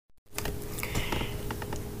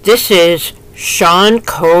This is Sean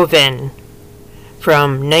Colvin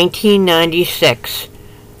from 1996,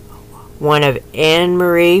 one of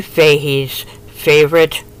Anne-Marie Fahey's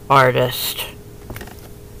favorite artists.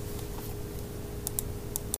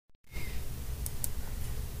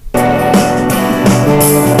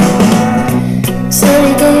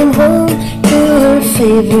 Sonny came home to her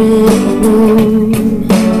favorite room.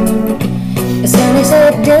 Sonny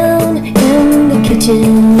sat down in the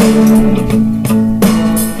kitchen.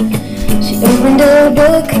 She opened a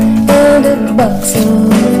book and a box of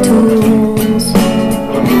tools.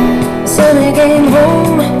 Sonny came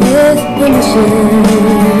home with permission.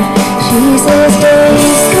 She says,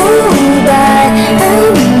 days go by,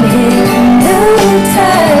 I'm hypnotized.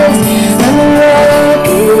 I'm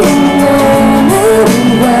rocking on a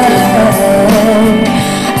wire.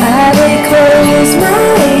 I would close my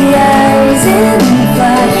eyes and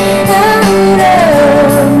fly out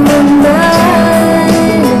of my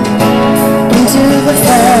mind into the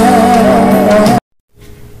fire.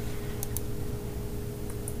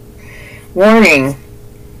 Warning: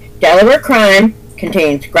 Delaware Crime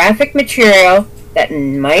contains graphic material that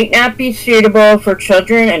might not be suitable for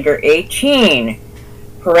children under 18.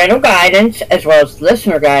 Parental guidance as well as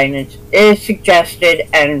listener guidance is suggested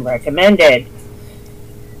and recommended.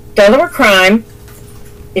 Delaware Crime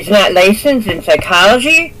is not licensed in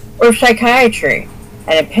psychology or psychiatry,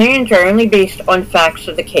 and opinions are only based on facts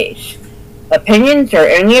of the case. Opinions are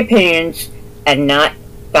only opinions and not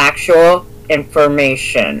factual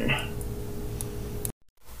information.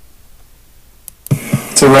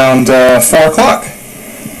 It's around 4 o'clock,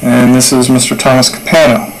 and this is Mr. Thomas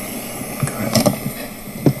Capano.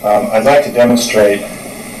 I'd like to demonstrate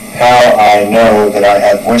how I know that I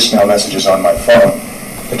have voicemail messages on my phone,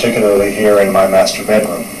 particularly here in my master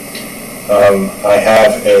bedroom. I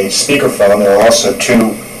have a speakerphone. There are also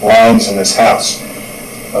 2 lines in this house.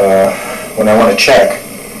 When I want to check,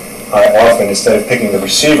 I often, instead of picking the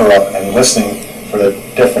receiver up and listening for the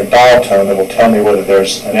different dial tone that will tell me whether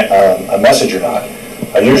there's a message or not,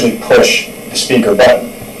 I usually push the speaker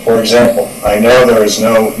button. For example, I know there is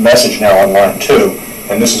no message now on line 2,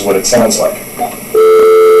 and this is what it sounds like.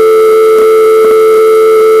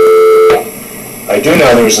 I do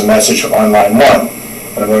know there's a message on line 1,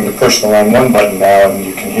 and I'm going to push the line 1 button now, and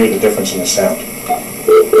you can hear the difference in the sound.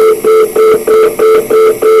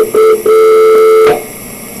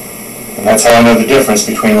 And that's how I know the difference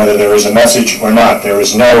between whether there is a message or not. There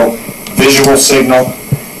is no visual signal,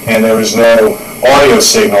 and there is no audio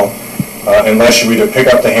signal unless you either pick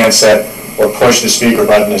up the handset or push the speaker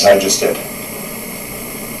button as I just did.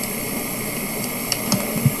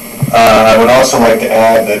 I would also like to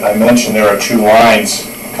add that I mentioned there are 2 lines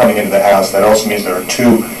coming into the house. That also means there are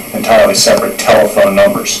 2 entirely separate telephone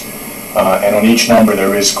numbers. And on each number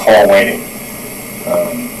there is call waiting.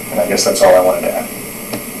 And I guess that's all I wanted to add.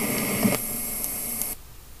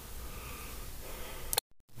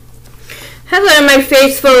 Hello, my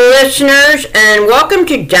faithful listeners, and welcome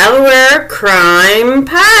to Delaware Crime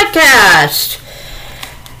Podcast.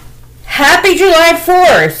 Happy July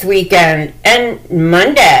 4th weekend and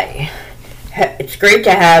Monday. It's great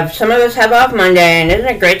to have, some of us have off Monday, and isn't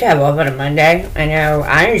it great to have off on a Monday? I know,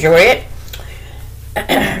 I enjoy it.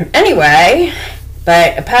 Anyway,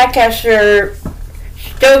 but a podcaster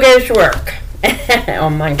still goes to work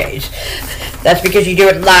on Mondays. That's because you do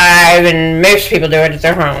it live, and most people do it at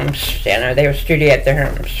their homes. You know, they have a studio at their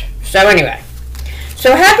homes. So anyway,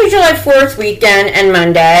 so happy July 4th weekend and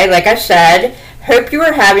Monday. Like I said, hope you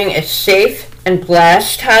are having a safe and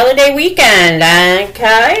blessed holiday weekend.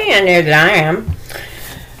 Okay, I know that I am.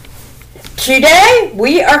 Today,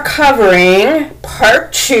 we are covering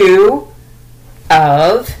part 2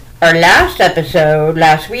 of our last episode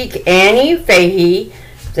last week, Annie Fahey,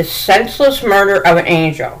 the senseless murder of an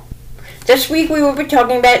angel. This week we will be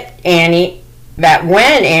talking about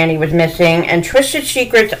when Annie was missing, and twisted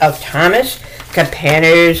secrets of Thomas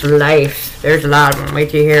Capano's life. There's a lot of them.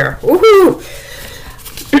 Wait till you hear. Woohoo!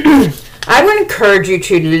 I would encourage you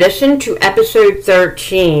to listen to episode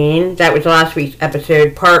 13, that was last week's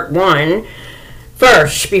episode, part 1,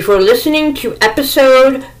 first, before listening to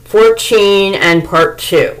episode 14 and part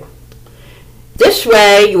 2. This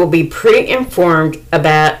way you will be pretty informed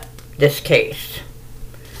about this case.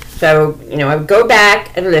 So, I would go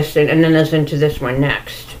back and listen, and then listen to this one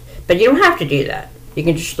next. But you don't have to do that. You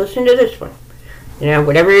can just listen to this one.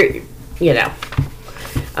 Whatever, I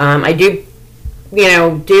do,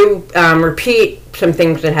 repeat some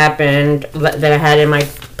things that happened that I had in my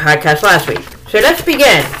podcast last week. So let's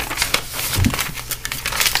begin.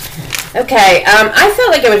 Okay, I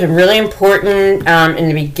felt like it was really important in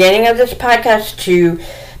the beginning of this podcast to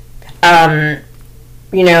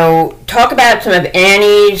talk about some of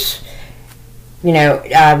Annie's,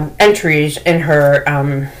 entries in her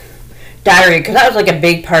diary, because that was like a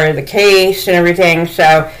big part of the case and everything.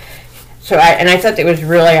 So I thought it was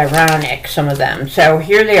really ironic, some of them. So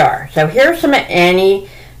here they are. So here are some of Annie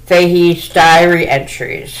Fahey's diary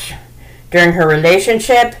entries during her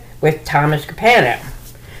relationship with Thomas Capano.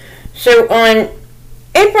 So on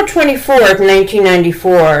April 24th,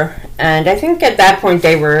 1994, and I think at that point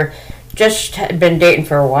they had been dating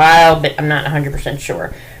for a while, but I'm not 100%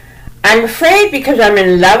 sure. I'm afraid because I'm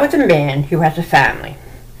in love with a man who has a family.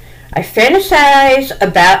 I fantasize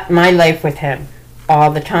about my life with him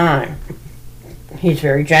all the time. He's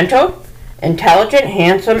very gentle, intelligent,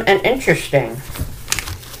 handsome, and interesting.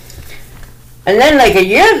 And then like a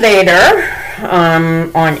year later,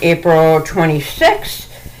 on April 26,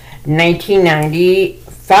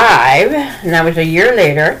 1995, and that was a year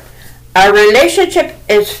later, our relationship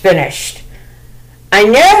is finished. I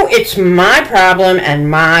know it's my problem and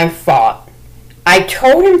my fault. I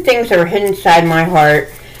told him things that were hidden inside my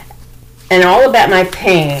heart and all about my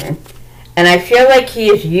pain, and I feel like he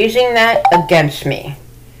is using that against me.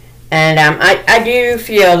 And I do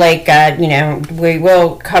feel like, we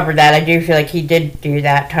will cover that. I do feel like he did do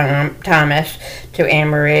that, Thomas, to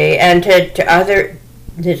Anne-Marie, and to other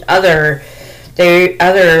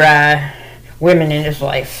women in his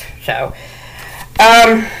life. So,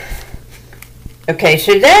 okay,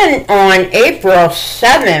 so then on April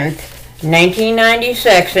 7th,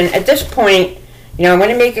 1996, and at this point, I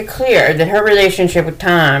want to make it clear that her relationship with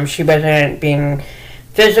Tom, she wasn't being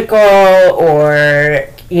physical or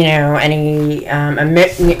any and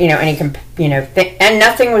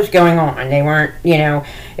nothing was going on. They weren't,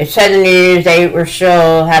 it said in the news they were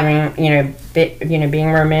still having,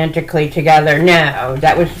 being romantically together. No,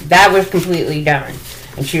 that was completely done,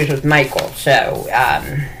 and she was with Michael. So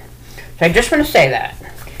I just want to say that.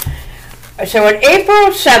 So on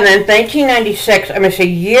April 7th, 1996, almost a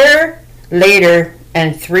year later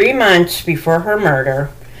and 3 months before her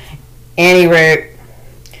murder, Annie wrote,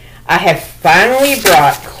 I have finally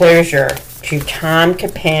brought closure to Tom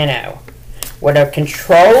Capano. What a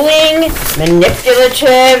controlling,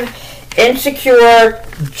 manipulative, insecure,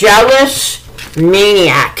 jealous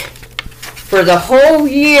maniac. For the whole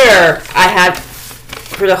year I've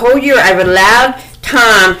allowed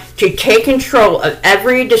Tom to take control of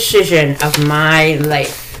every decision of my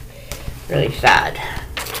life. Really sad.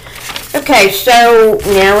 Okay, so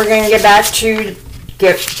now we're going to go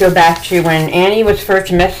back to when Annie was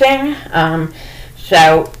first missing.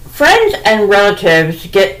 So friends and relatives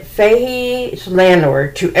get Fahey's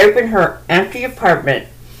landlord to open her empty apartment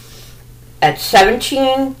at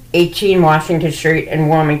 1718 Washington Street in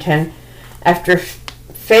Wilmington after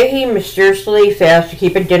Fahey mysteriously fails to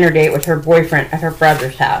keep a dinner date with her boyfriend at her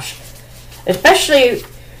brother's house. Especially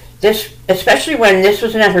when this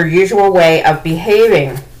was not her usual way of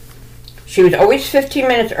behaving. She was always 15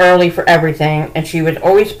 minutes early for everything, and she was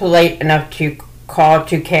always polite enough to call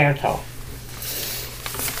to cancel.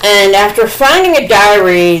 And after finding a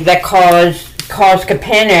diary that calls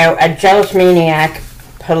Capano a jealous maniac,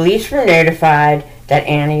 police were notified that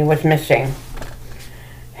Annie was missing.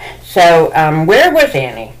 So, where was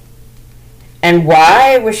Annie? And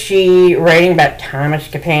why was she writing about Thomas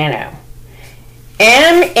Capano?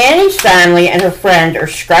 Annie's family and her friends are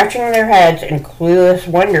scratching their heads in clueless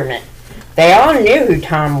wonderment. They all knew who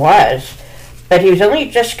Tom was, but he was only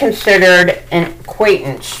just considered an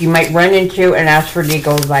acquaintance you might run into and ask for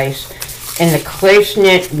legal advice in the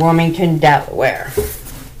close-knit Wilmington, Delaware.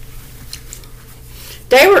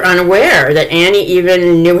 They were unaware that Annie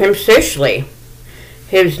even knew him socially.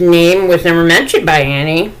 His name was never mentioned by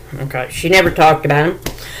Annie. Okay, she never talked about him.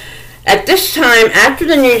 At this time, after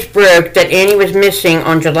the news broke that Annie was missing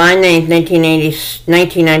on July 9th,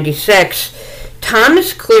 1996,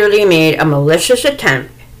 Thomas clearly made a malicious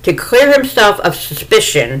attempt to clear himself of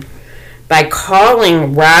suspicion by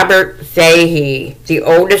calling Robert Fahey, the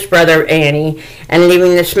oldest brother of Annie, and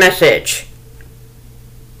leaving this message.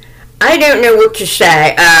 I don't know what to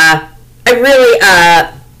say. I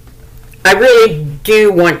really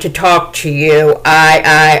do want to talk to you.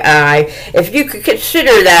 If you could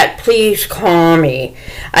consider that, please call me.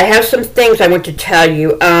 I have some things I want to tell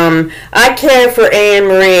you. I care for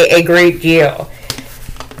Anne-Marie a great deal.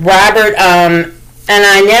 Robert, and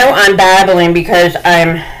I know I'm babbling because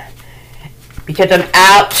I'm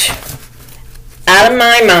out of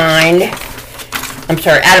my mind. I'm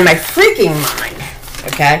sorry, out of my freaking mind,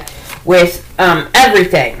 okay, with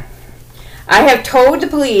everything. I have told the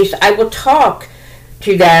police I will talk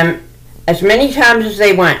to them as many times as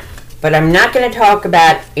they want, but I'm not going to talk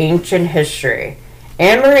about ancient history.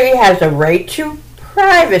 Anne-Marie has a right to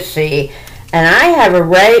privacy, and I have a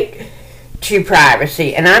right to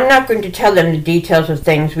privacy, and I'm not going to tell them the details of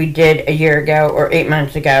things we did a year ago or 8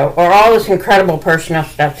 months ago, or all this incredible personal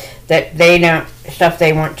stuff that they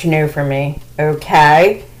want to know from me,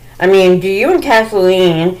 okay? I mean, do you and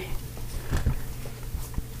Kathleen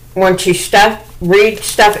want to read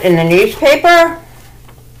stuff in the newspaper?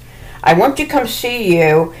 I want to come see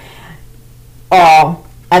you all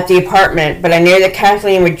at the apartment, but I know that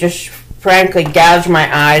Kathleen would just frankly gouge my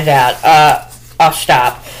eyes out. I'll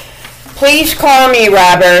stop. Please call me,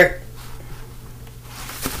 Robert.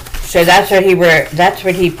 So that's what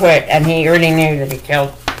he put, and he already knew that he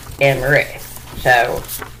killed Anne Marie. So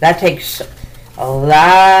that takes a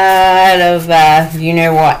lot of you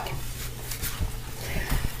know what.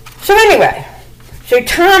 So anyway, so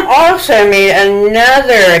Tom also made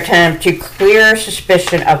another attempt to clear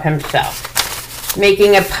suspicion of himself,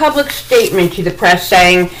 making a public statement to the press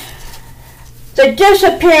saying, "The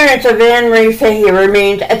disappearance of Anne Marie Fahey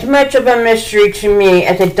remains as much of a mystery to me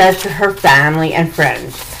as it does to her family and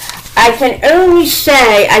friends. I can only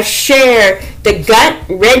say I share the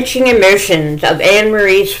gut-wrenching emotions of Anne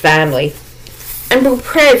Marie's family and will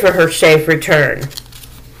pray for her safe return."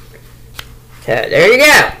 So there you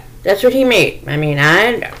go. That's what he made. I mean,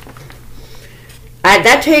 I know.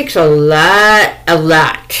 That takes a lot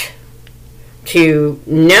to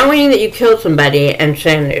knowing that you killed somebody and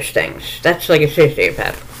saying those things. That's like a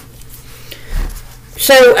sociopath.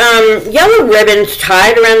 So, yellow ribbons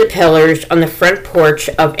tied around the pillars on the front porch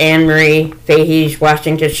of Anne Marie Fahey's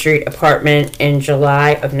Washington Street apartment in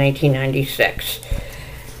July of 1996.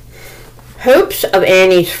 Hopes of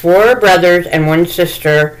Annie's 4 brothers and 1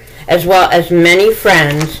 sister, as well as many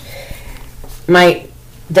friends,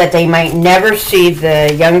 that they might never see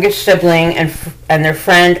the youngest sibling and their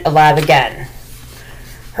friend alive again.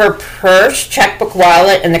 Her purse, checkbook,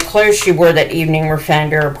 wallet, and the clothes she wore that evening were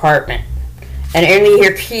found in her apartment, and only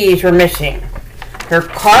her keys were missing. Her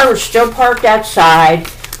car was still parked outside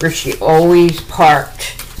where she always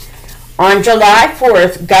parked. On July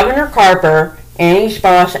 4th, Governor Carper, Annie's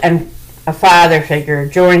boss and a father figure,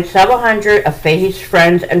 joined several hundred of Fahey's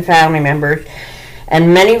friends and family members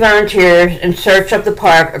and many volunteers in search of the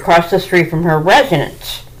park across the street from her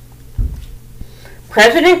residence.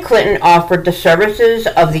 President Clinton offered the services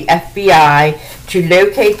of the FBI to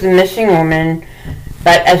locate the missing woman,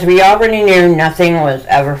 but as we already knew, nothing was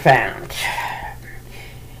ever found.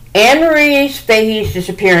 Anne Marie Fahey's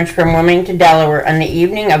disappearance from Wilmington, Delaware on the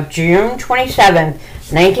evening of June 27,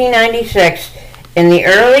 1996, in the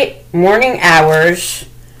early morning hours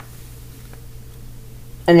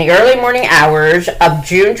of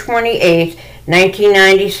June 28,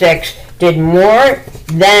 1996, did more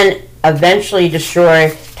than eventually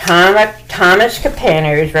destroy Thomas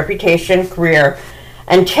Capano's reputation, career,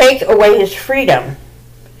 and take away his freedom.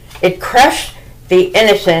 It crushed the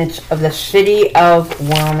innocence of the city of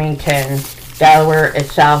Wilmington, Delaware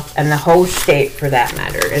itself, and the whole state for that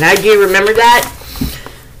matter. And I do remember that.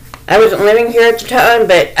 I wasn't living here at the time,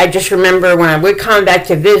 but I just remember when I would come back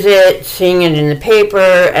to visit, seeing it in the paper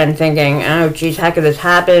and thinking, oh geez, how could this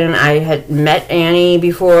happen? I had met Annie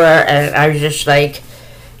before, and I was just like,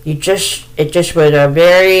 it just was a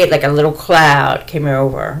very, like a little cloud came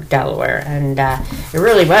over Delaware, and it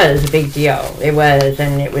really was a big deal. It was,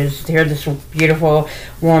 and it was, here this beautiful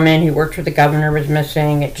woman who worked for the governor was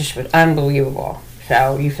missing. It just was unbelievable.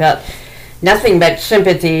 So you felt nothing but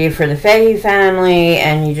sympathy for the Fahey family,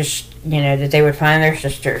 and you just, that they would find their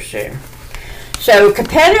sister soon. So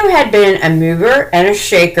Capano had been a mover and a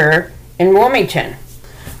shaker in Wilmington,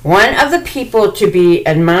 one of the people to be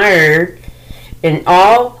admired in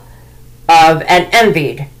all of and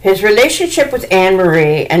envied. His relationship with Anne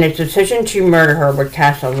Marie and his decision to murder her would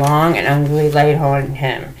cast a long and ugly light on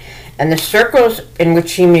him and the circles in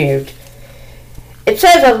which he moved. It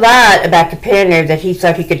says a lot about Capano that he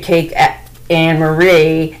thought he could take Anne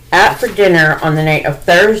Marie out for dinner on the night of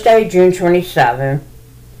Thursday, June 27,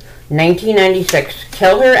 1996,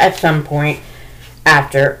 kill her at some point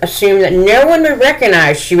after, assume that no one would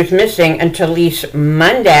recognize she was missing until at least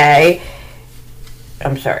Monday,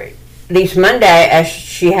 as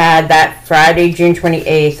she had that Friday, June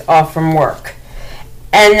 28th, off from work,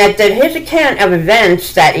 and that his account of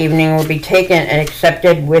events that evening would be taken and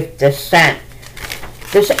accepted with dissent.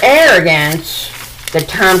 This arrogance that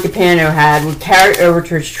Tom Capano had would carry over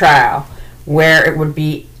to his trial, where it would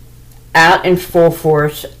be out in full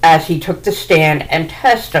force as he took the stand and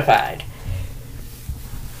testified.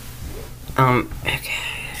 Okay.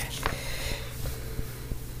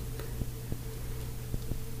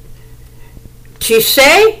 To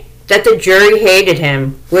say that the jury hated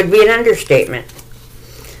him would be an understatement.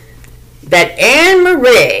 that Anne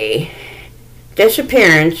Marie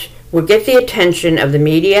disappearance would get the attention of the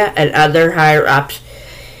media and other higher-ups,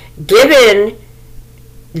 given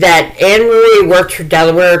that Anne Marie worked for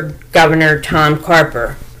Delaware Governor Tom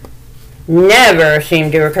Carper. Never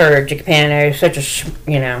seemed to occur to Capano, such a,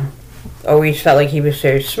 always felt like he was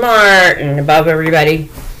so smart and above everybody.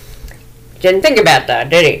 Didn't think about that,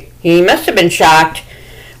 did he? He must have been shocked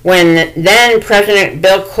when then President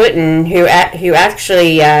Bill Clinton, who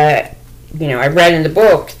actually, I read in the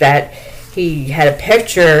book that he had a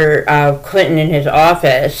picture of Clinton in his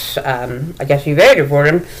office, I guess he voted for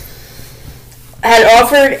him, had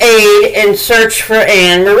offered aid in search for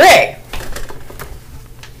Anne Marie.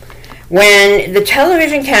 When the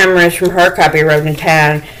television cameras from her copy arrived in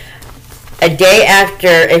town, a day after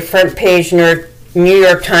a front-page New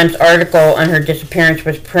York Times article on her disappearance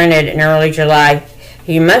was printed in early July,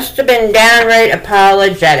 he must have been downright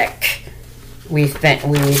apologetic. We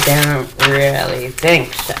don't really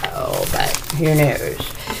think so, but who knows.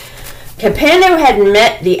 Capano had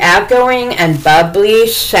met the outgoing and bubbly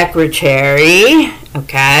secretary,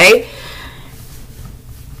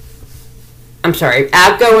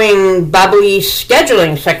 outgoing bubbly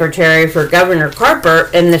scheduling secretary for Governor Carper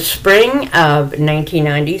in the spring of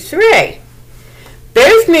 1993.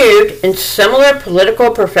 Both moved in similar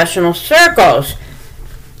political professional circles,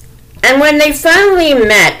 and when they finally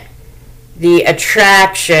met, the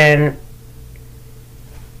attraction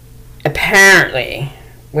apparently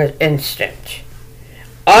was instant.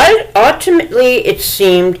 Ultimately, it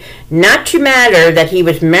seemed not to matter that he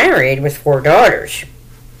was married with 4 daughters.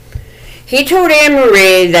 He told Anne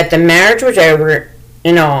Marie that the marriage was over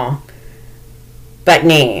in all but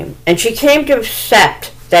name, and she came to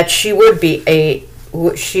accept that she would be a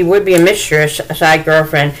mistress, a side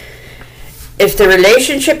girlfriend, if the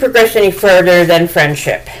relationship progressed any further than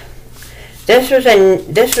friendship. This was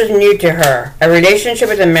new to her, a relationship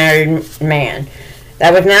with a married man.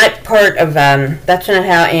 That was not part of, that's not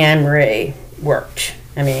how Anne Marie worked.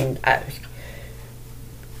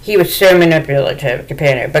 He was so manipulative,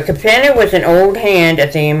 Capano. But Capano was an old hand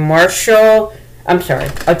at the marital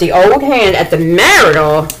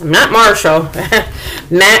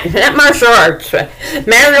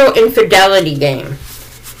infidelity game.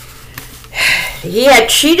 He had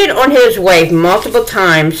cheated on his wife multiple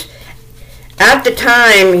times. At the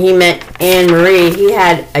time he met Anne Marie, he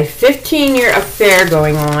had a 15-year affair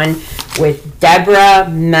going on with Deborah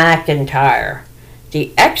McIntyre,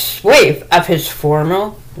 the ex-wife of his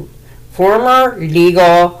former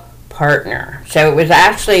legal partner. So it was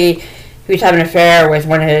actually, he was having an affair with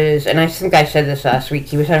one of his, and I think I said this last week,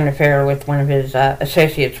 he was having an affair with one of his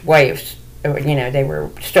associates' wives. They were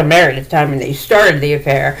still married at the time when they started the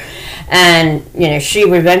affair. And, she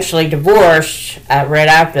eventually divorced right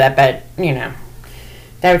after that, but,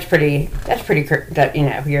 that's pretty,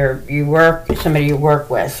 somebody you work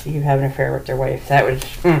with, you have an affair with their wife. That was,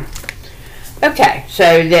 Okay, so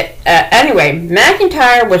anyway,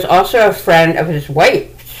 McIntyre was also a friend of his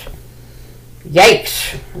wife's.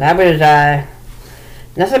 Yikes. That was,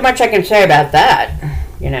 nothing much I can say about that,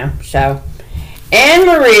 so. Anne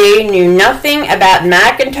Marie knew nothing about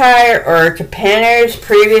McIntyre or Capano's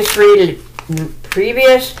previous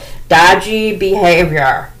dodgy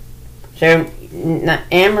behavior. So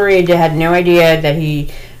Anne Marie had no idea that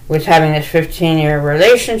he was having this 15-year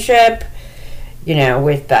relationship,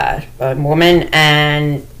 with a woman,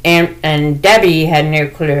 and Debbie had no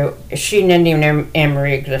clue. She didn't even know Anne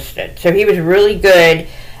Marie existed. So he was really good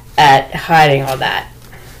at hiding all that.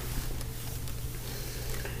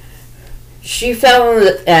 She fell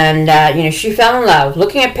in love.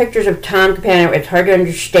 Looking at pictures of Tom Capano, it's hard to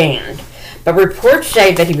understand. But reports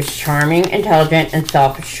say that he was charming, intelligent, and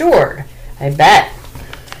self-assured. I bet.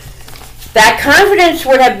 The confidence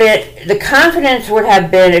would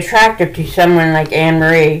have been attractive to someone like Anne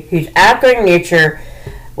Marie, whose outgoing nature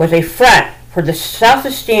was a front for the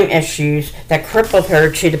self-esteem issues that crippled her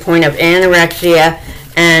to the point of anorexia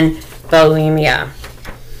and bulimia.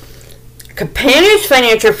 Capano's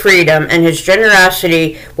financial freedom and his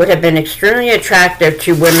generosity would have been extremely attractive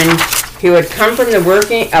to women who had come from a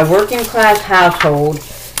working class household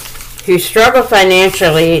who struggled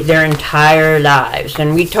financially their entire lives.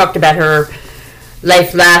 And we talked about her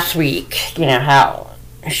life last week, how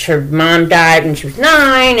her mom died when she was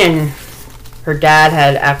 9 and her dad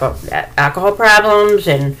had alcohol problems.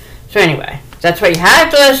 And so anyway, that's why you have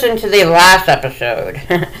to listen to the last episode.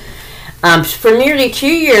 For nearly 2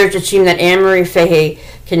 years, it seemed that Anne Marie Fahey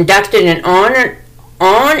conducted an on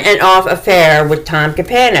and off affair with Tom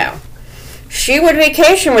Capano. She would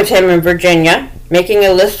vacation with him in Virginia, making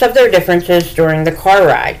a list of their differences during the car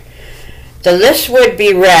ride. The list would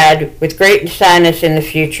be read with great sadness in the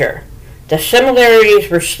future. The similarities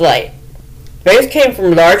were slight. Both came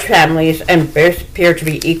from large families and both appeared to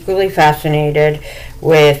be equally fascinated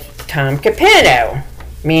with Tom Capano,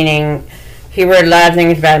 meaning he wrote a lot of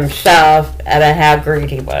things about himself, about how great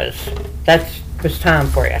he was. That was Tom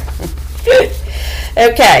for you.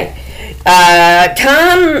 Okay.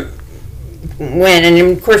 Tom went, and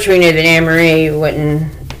of course we knew that Anne-Marie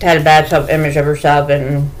had a bad self-image of herself,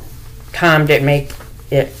 and Tom didn't make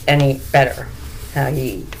it any better. How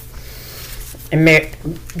he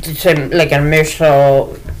did some, like, an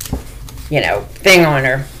emotional, thing on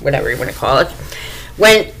her, whatever you want to call it.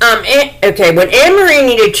 When Anne-Marie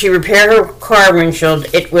needed to repair her car windshield,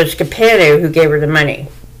 it was Capano who gave her the money.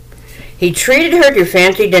 He treated her to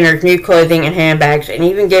fancy dinners, new clothing, and handbags, and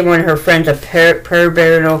even gave one of her friends a pro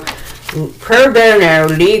bono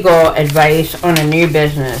legal advice on a new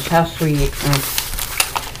business. How sweet.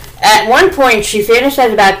 At one point, she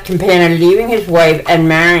fantasized about Capano leaving his wife and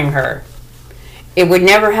marrying her. It would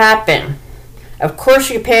never happen. Of course,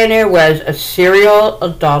 Capano was a serial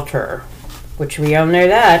adulterer, which we all know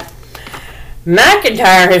that.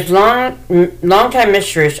 McIntyre, his longtime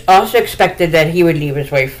mistress, also expected that he would leave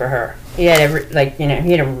his wife for her. He had he had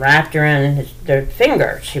him wrapped around their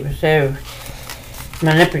fingers. He was so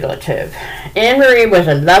manipulative. Anne-Marie was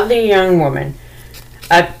a lovely young woman,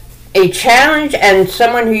 a challenge, and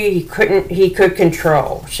someone who he could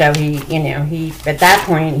control. So at that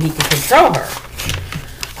point he could control her.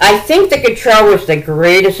 I think the control was the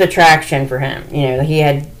greatest attraction for him. He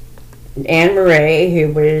had Anne-Marie,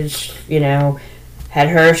 who was, had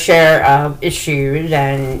her share of issues,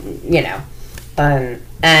 and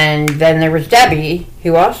and then there was Debbie,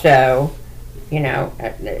 who also,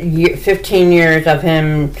 15 years of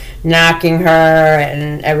him knocking her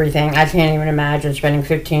and everything. I can't even imagine spending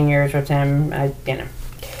 15 years with him.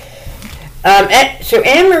 So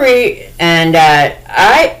Anne-Marie and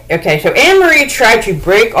so Anne-Marie tried to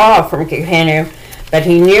break off from Capano, but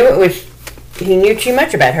he knew too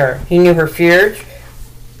much about her. He knew her fears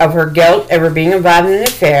of her guilt over being involved in an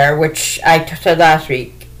affair, which I said last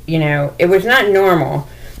week. It was not normal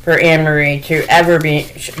for Anne-Marie to ever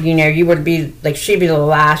be, you would be, she'd be the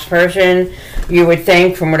last person, you would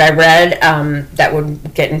think, from what I read, that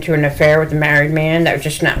would get into an affair with a married man. That was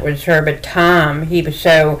just not with her. But Tom, he was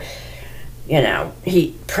so,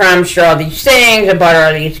 he promised her all these things and bought her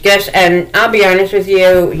all these gifts, and I'll be honest with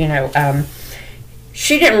you,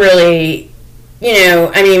 she didn't really,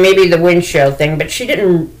 maybe the windshield thing, but she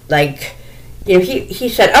didn't, he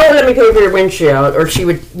said, "Oh, let me pay for your windshield," or she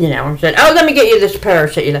would, said, "Oh, let me get you this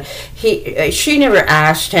purse." She never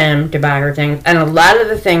asked him to buy her things, and a lot of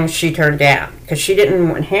the things she turned down because she didn't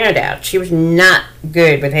want handouts. She was not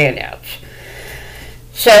good with handouts.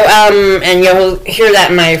 So, and you'll hear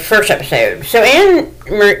that in my first episode. So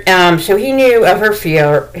so he knew of her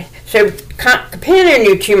fear. So Capano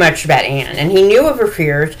knew too much about Anne, and he knew of her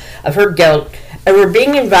fears, of her guilt, over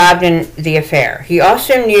being involved in the affair. He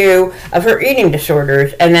also knew of her eating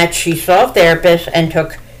disorders and that she saw a therapist and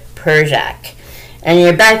took Prozac.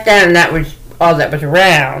 And back then that was all that was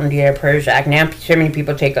around, Prozac. Now so many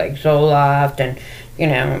people take Zoloft and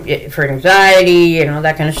for anxiety and all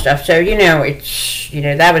that kind of stuff. So it's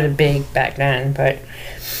that was a big back then. But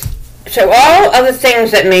so all of the things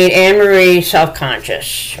that made Anne-Marie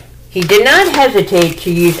self-conscious, he did not hesitate to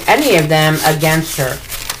use any of them against her.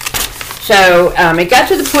 So it got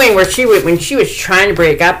to the point where when she was trying to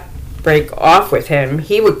break off with him,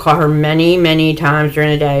 he would call her many, many times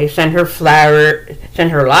during the day, send her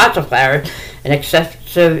lots of flowers, and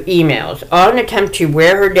excessive emails, all in an attempt to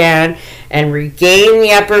wear her down and regain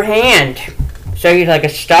the upper hand. So he's like a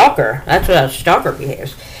stalker. That's how a stalker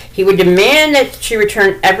behaves. He would demand that she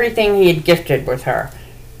return everything he had gifted for her.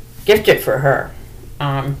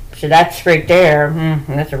 So that's right there.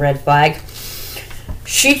 That's a red flag.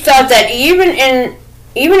 She thought that even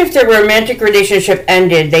if their romantic relationship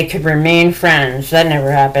ended, they could remain friends. That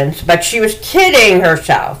never happens. But she was kidding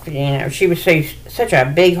herself. She was such a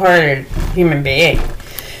big-hearted human being.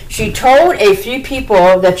 She told a few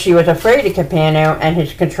people that she was afraid of Capano and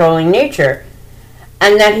his controlling nature,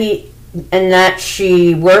 and that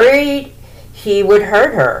she worried he would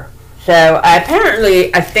hurt her. So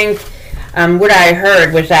apparently, I think what I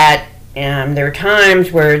heard was that there were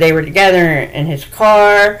times where they were together in his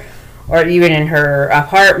car or even in her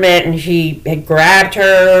apartment, and he had grabbed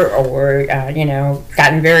her or,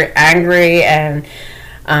 gotten very angry, and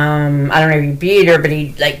I don't know if he beat her, but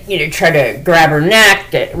he, tried to grab her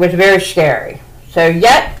neck. It was very scary. So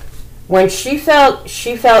yet, when she fell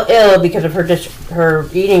ill because of her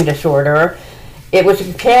eating disorder, it was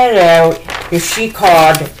a piano who she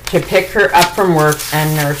called to pick her up from work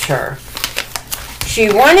and nurse her.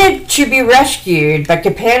 She wanted to be rescued, but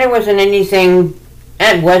Capana wasn't anything,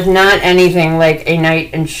 and was not anything like a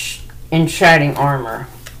knight in shining armor.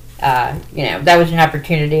 That was an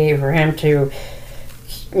opportunity for him to,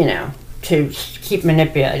 to keep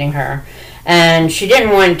manipulating her. And she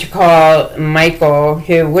didn't want to call Michael,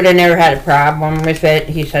 who would have never had a problem with it,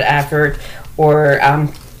 he said afterward, or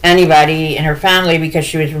anybody in her family, because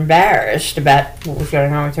she was embarrassed about what was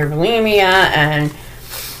going on with her bulimia, and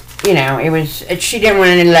she didn't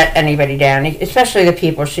want to let anybody down, especially the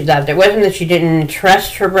people she loved. It wasn't that she didn't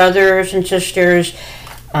trust her brothers and sisters,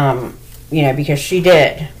 because she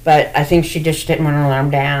did, but I think she just didn't want to let them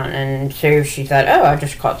down, and so she thought, I'll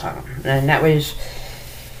just call Tom. And that was,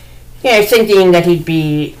 thinking that he'd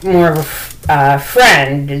be more of a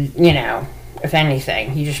friend, if anything.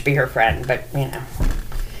 He'd just be her friend, but,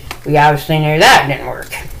 we obviously knew that didn't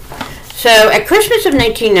work. So, at Christmas of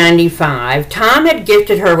 1995, Tom had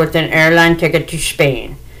gifted her with an airline ticket to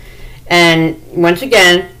Spain. And, once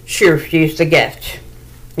again, she refused the gift.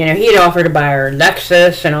 He had offered to buy her a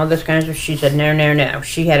Lexus and all this kind of stuff. She said, no.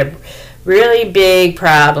 She had a really big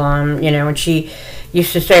problem, when she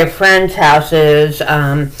used to stay at friends' houses.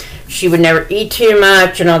 She would never eat too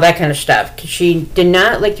much and all that kind of stuff. She did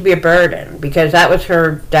not like to be a burden, because that was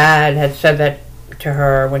her dad had said that to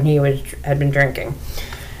her when he had been drinking.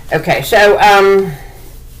 Okay, so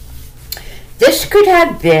this could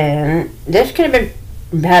have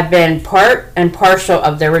been part and parcel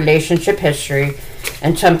of their relationship history,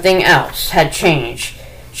 and something else had changed.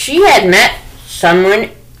 She had met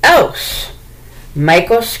someone else,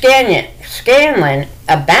 Michael Scanlon,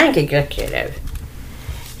 a bank executive,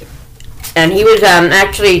 and he was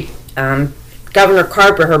actually Governor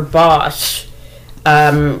Carper, her boss.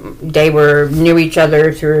 They knew each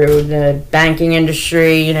other through the banking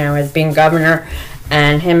industry, as being governor,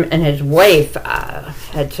 and him and his wife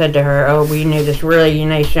had said to her, we knew this really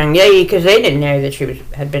nice young lady, because they didn't know that she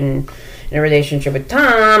had been in a relationship with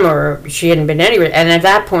Tom, or she hadn't been anywhere, and at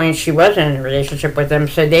that point she wasn't in a relationship with him,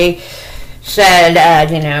 so they said,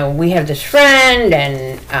 we have this friend,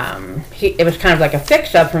 and it was kind of like a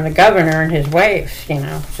fix-up from the governor and his wife,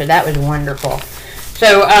 so that was wonderful.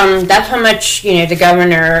 So that's how much, the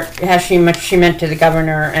governor, much she meant to the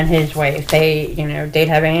governor and his wife. They, they'd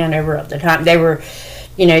have Ann over at the time. They were,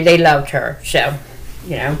 they loved her. So,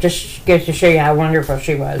 just goes to show you how wonderful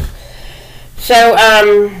she was. So,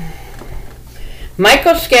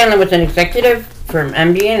 Michael Scanlon was an executive from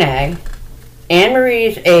MBNA, Anne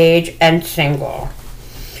Marie's age, and single.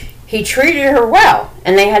 He treated her well,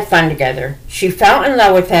 and they had fun together. She fell in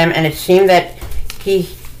love with him, and it seems that he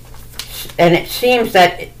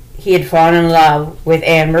had fallen in love with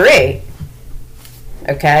Anne Marie.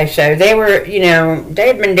 Okay, so they were, they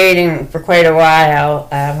had been dating for quite a while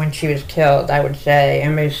when she was killed, I would say,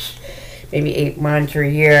 almost maybe 8 months or a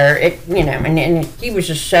year. And he was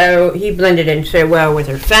just he blended in so well with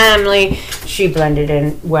her family. She blended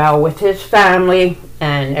in well with his family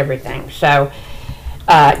and everything. So,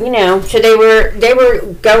 so they were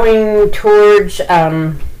going towards,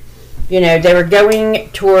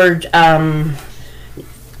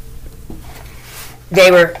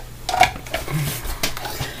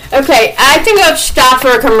 okay, I think I'll stop for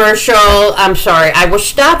a commercial. I'm sorry, I will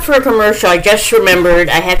stop for a commercial. I just remembered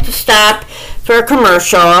I had to stop for a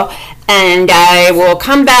commercial, and I will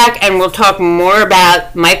come back and we'll talk more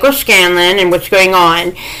about Michael Scanlon and what's going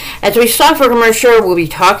on. As we stop for a commercial, we'll be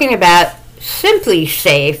talking about Simply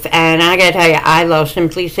Safe, and I gotta tell you, I love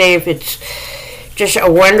Simply Safe. It's just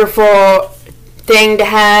a wonderful thing to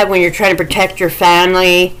have when you're trying to protect your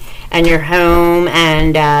family and your home,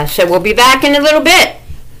 and so we'll be back in a little bit.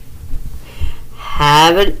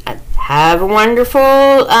 Have a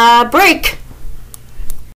wonderful break.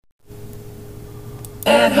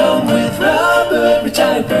 At home with Robert,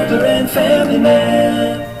 retired burglar and family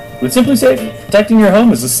man. With Simply Safe, protecting your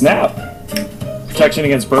home is a snap. Protection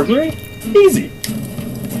against burglary? Easy.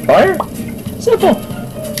 Fire? Simple.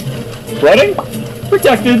 Flooding?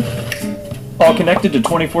 Protected. All connected to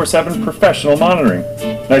 24/7 professional monitoring.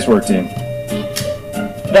 Nice work, team.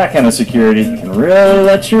 That kind of security can really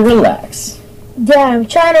let you relax. Dad, I'm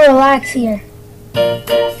trying to relax here.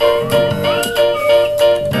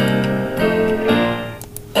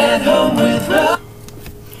 At home with Rob.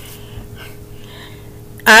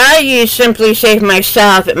 I use Simply Safe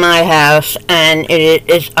myself at my house, and it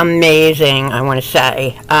is amazing, I want to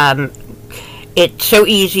say. It's so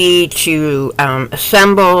easy to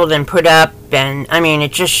assemble and put up, and I mean,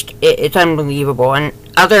 it's unbelievable. And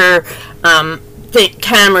other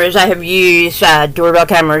cameras I have used, doorbell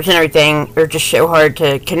cameras and everything, are just so hard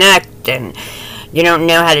to connect, and you don't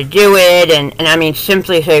know how to do it, and I mean,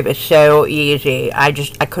 Simply Safe is so easy. I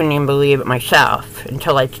couldn't even believe it myself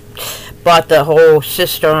until I bought the whole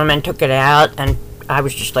system and took it out, and I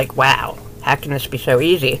was just like, wow, how can this be so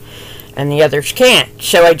easy? And the others can't.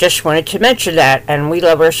 So I just wanted to mention that, and we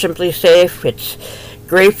love our Simply Safe. It's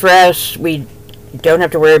great for us. We don't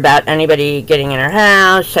have to worry about anybody getting in our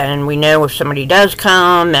house, and we know if somebody does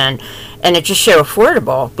come, and it's just so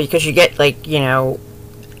affordable, because you get, like, you know,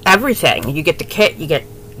 everything. You get the kit, you get,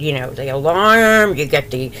 you know, the alarm, you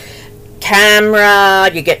get the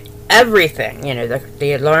camera, you get everything, you know,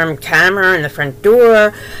 the alarm camera and the front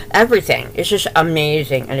door, everything. It's just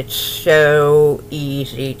amazing, and it's so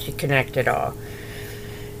easy to connect it all.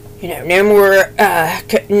 You know, no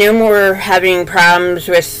more having problems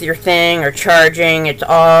with your thing or charging. It's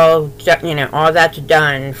all, you know, all that's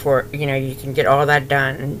done for, you know, you can get all that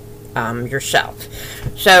done yourself.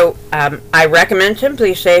 So I recommend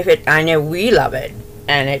Simply Safe. I know we love it,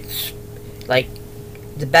 and it's like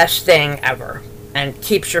the best thing ever, and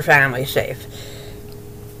keeps your family safe.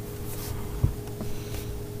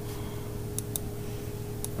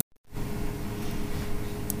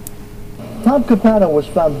 Tom Capano was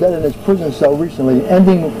found dead in his prison cell recently,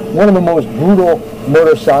 ending one of the most brutal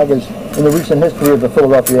murder sagas in the recent history of the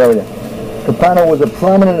Philadelphia area. Capano was a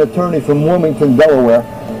prominent attorney from Wilmington, Delaware,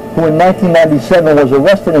 who in 1997 was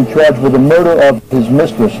arrested and charged with the murder of his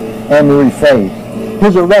mistress, Anne Marie Fahey.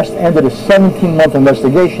 His arrest ended a 17-month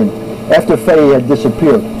investigation after Fahey had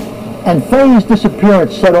disappeared. And Fahey's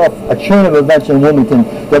disappearance set off a chain of events in Wilmington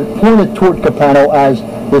that pointed toward Capano as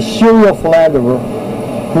the serial philanderer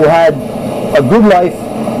who had a good life,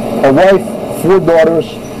 a wife, 4 daughters,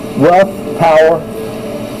 wealth, power,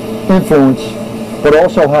 influence, but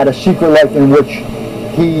also had a secret life in which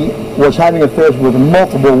he was having affairs with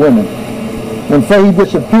multiple women. When Fahey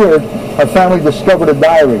disappeared, her family discovered a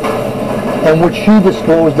diary in which she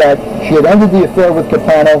disclosed that she had ended the affair with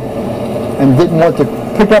Capano and didn't want to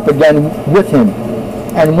pick up again with him.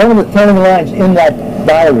 And one of the telling lines in that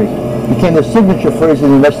diary became the signature phrase of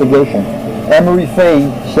the investigation. Anne Marie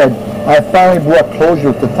Fahey said, "I finally brought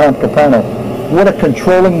closure to Tom Capano. What a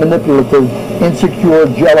controlling, manipulative, insecure,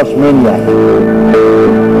 jealous maniac."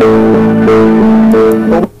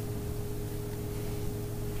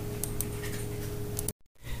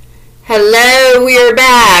 Hello, we are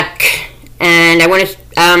back, and I want to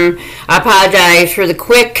apologize for the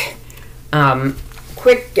quick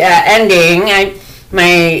ending.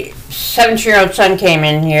 My 7-year-old son came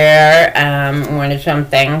in here, wanted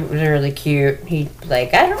something. It was really cute. He's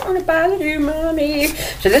like, "I don't want to bother you, Mommy."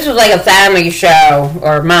 So this was like a family show,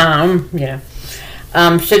 or Mom, you know.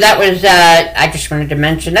 So that was, I just wanted to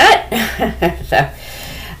mention that.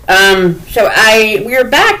 We are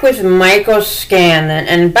back with Michael Scanlon,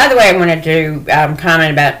 and by the way, I wanted to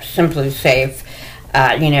comment about Simply Safe.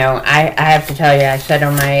 You know, I have to tell you, I said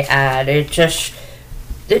on my ad, it's just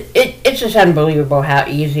unbelievable how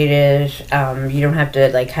easy it is. You don't have to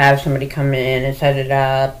like have somebody come in and set it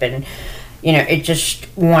up, and you know, it's just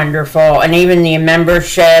wonderful. And even the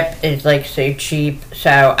membership is like so cheap,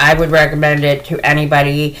 so I would recommend it to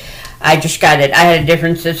anybody. I just got it. I had a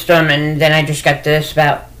different system, and then I just got this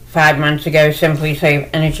about 5 months ago, Simply Safe,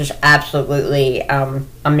 and it's just absolutely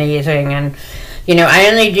amazing. And you know, I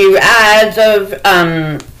only do ads of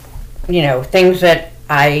you know, things that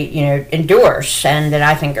I, you know, endorse and that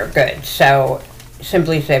I think are good. So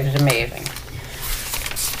Simply Safe is amazing.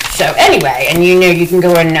 So anyway, and you know, you can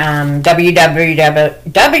go in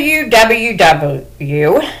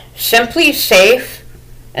www.simplysafe,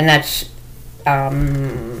 and that's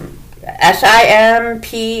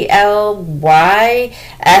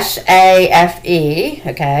SIMPLYSAFE,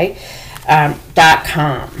 okay,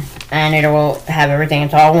 .com, and it will have everything.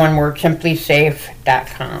 It's all one word,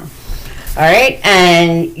 simplysafe.com. All right,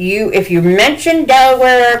 and if you mention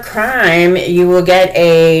Delaware Crime, you will get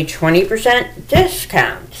a 20%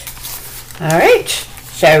 discount. All right,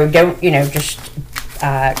 so don't, you know, just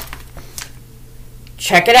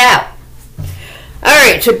check it out. All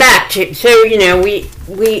right, so you know,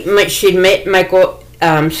 she'd met Michael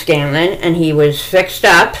Scanlon, and he was fixed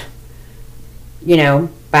up, you know,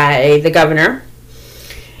 by the governor,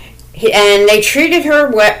 and they treated her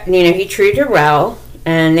he treated her well.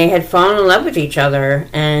 And they had fallen in love with each other,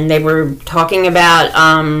 and they were talking about,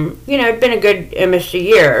 you know, it'd been almost a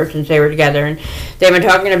year since they were together, and they were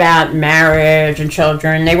talking about marriage and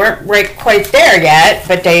children. They weren't quite there yet,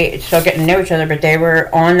 but they still getting to know each other, but they were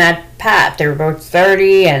on that path. They were both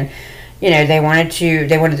 30, and, you know, they wanted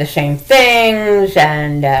the same things,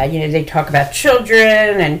 and, you know, they talk about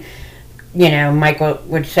children, and Michael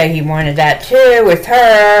would say he wanted that too with her,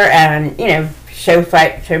 and so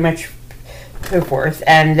much so forth.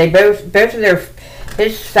 And they both of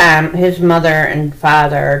his mother and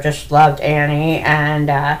father just loved Annie, and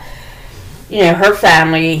her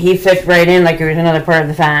family, he fit right in like he was another part of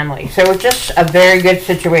the family. So it was just a very good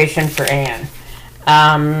situation for Annie.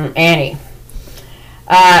 And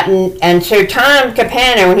so Tom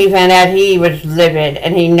Capano, when he found out, he was livid,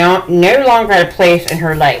 and he no longer had a place in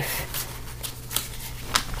her life.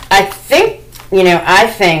 I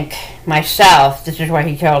think myself, this is why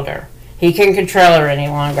he killed her. He couldn't control her any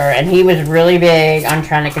longer, and he was really big on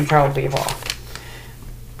trying to control people.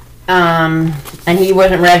 And he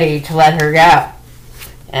wasn't ready to let her go.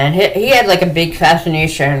 And he had like a big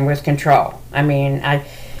fascination with control. I mean, I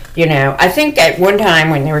think at one time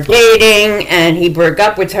when they were dating, and he broke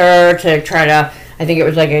up with her to try to, I think it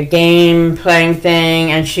was like a game playing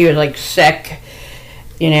thing, and she was like sick,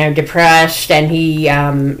 depressed, and he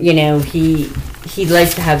liked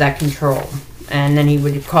to have that control. And then he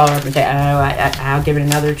would call her up and say, I'll give it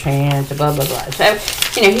another chance, blah, blah, blah. So,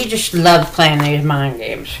 he just loved playing these mind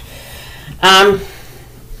games.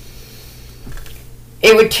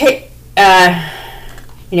 It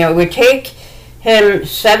would take him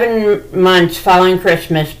 7 months following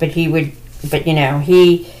Christmas, but he was kind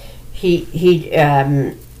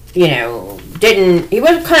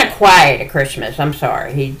of quiet at Christmas. I'm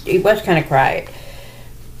sorry. He was kind of quiet.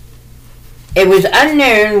 It was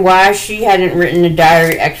unknown why she hadn't written the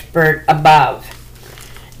diary expert above.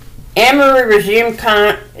 Did Anne-Marie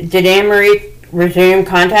resume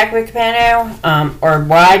contact with Capano? Or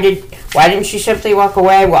why didn't she simply walk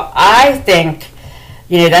away? Well, I think,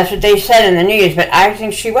 that's what they said in the news, but I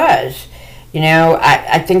think she was.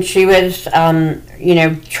 I think she was, trying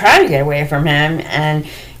to get away from him, and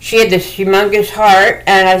she had this humongous heart,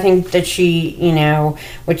 and I think that she,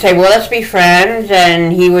 would say, well, let's be friends,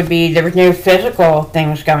 and there was no physical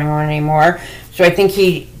things going on anymore. So I think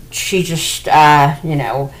she just,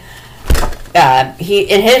 in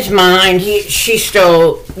his mind, she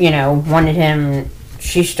still, wanted him.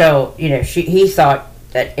 She still, he thought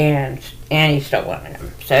that Annie still wanted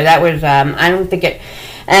him. So that was, I don't think it.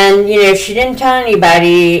 And, she didn't tell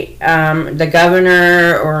anybody, the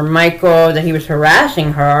governor or Michael, that he was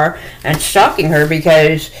harassing her and stalking her,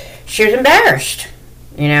 because she was embarrassed.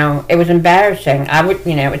 It was embarrassing.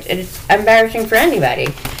 It's embarrassing for anybody.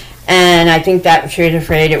 And I think that she was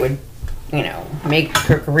afraid it would, make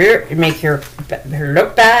her career, make her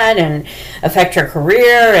look bad and affect her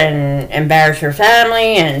career and embarrass her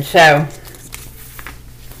family. And so,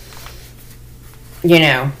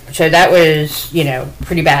 so that was,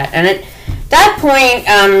 pretty bad. And at that point,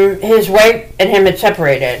 his wife and him had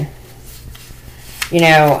separated,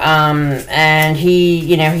 and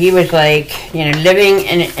he was like, living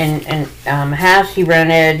in a house he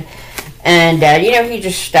rented, and, he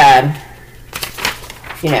just,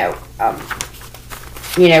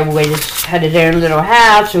 had his own little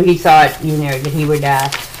house, so he thought, that he would,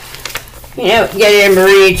 get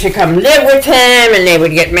Anne-Marie to come live with him, and they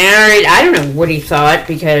would get married. I don't know what he thought,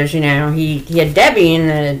 because, he had Debbie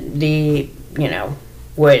in the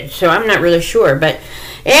woods, so I'm not really sure. But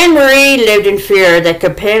Anne-Marie lived in fear that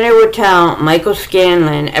Capano would tell Michael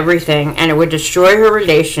Scanlon everything, and it would destroy her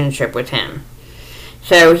relationship with him.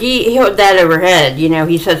 So he held that over her head.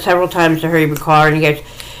 He said several times to her, he would call her, and he goes,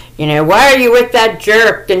 why are you with that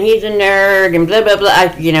jerk? And he's a nerd, and blah, blah, blah. I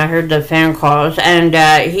heard the phone calls. And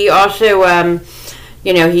he also,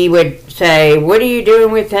 he would say, what are you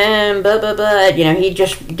doing with him? Blah, blah, blah. He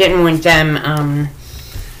just didn't want them,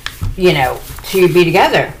 to be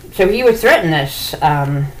together. So he would threaten this,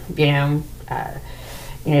 that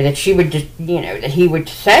she would just, that he would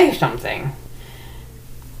say something.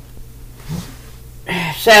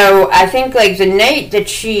 So I think, like, the night that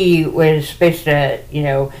she was supposed to,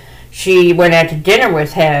 she went out to dinner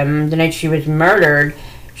with him, the night she was murdered,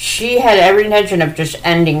 she had every intention of just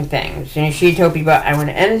ending things. She told people, I want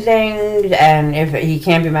to end things, and if he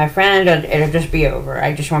can't be my friend, it'll just be over.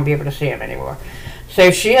 I just won't be able to see him anymore.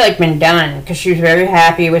 So she had, like, been done, because she was very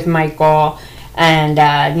happy with Michael, and,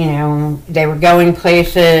 they were going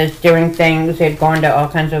places, doing things. They had gone to all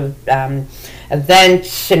kinds of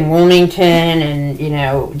events in Wilmington, and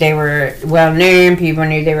they were well known. People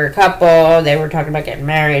knew they were a couple. They were talking about getting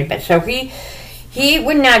married. But so he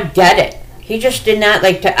would not get it. He just did not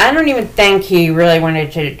like to. I don't even think he really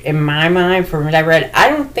wanted to. In my mind, from what I read, I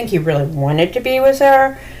don't think he really wanted to be with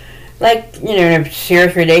her, like, in a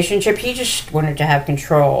serious relationship. He just wanted to have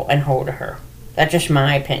control and hold her. That's just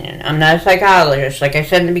my opinion. I'm not a psychologist. Like I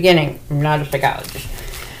said in the beginning, I'm not a psychologist.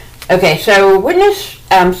 Okay, so witness.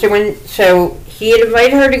 So he had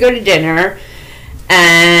invited her to go to dinner,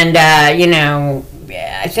 and,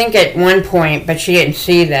 I think at one point, but she didn't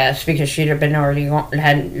see this because she'd have been already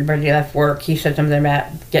left work. He said something about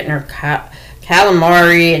getting her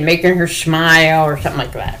calamari and making her smile or something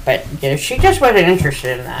like that. But she just wasn't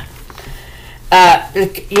interested in that. So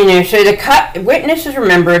the witnesses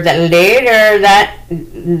remember later that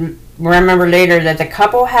the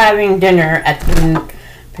couple having dinner at the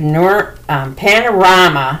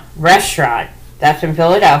Panorama restaurant, that's in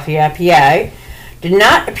Philadelphia, PA, did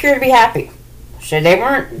not appear to be happy. So they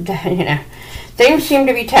weren't, things seemed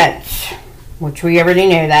to be tense, which we already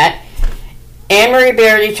know that. Anne-Marie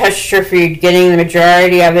barely touched her food, getting the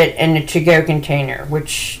majority of it in the to-go container,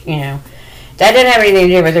 which, that didn't have anything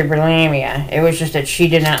to do with her bulimia. It was just that she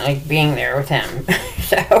did not like being there with him.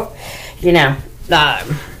 So,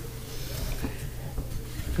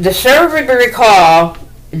 the server would recall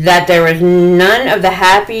that there was none of the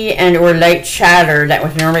happy and or light chatter that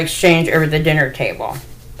was normally exchanged over the dinner table.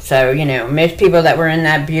 So, most people that were in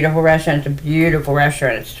that beautiful restaurant, it's a beautiful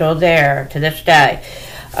restaurant, it's still there to this day.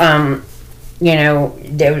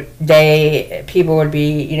 People would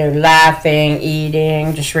be, laughing,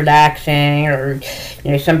 eating, just relaxing, or,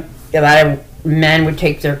 a lot of men would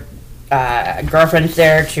take their girlfriends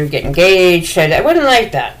there to get engaged, so that wasn't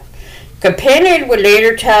like that. Companion would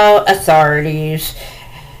later tell authorities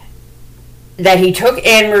that he took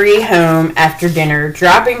Anne-Marie home after dinner,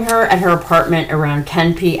 dropping her at her apartment around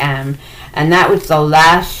 10 p.m., and that was the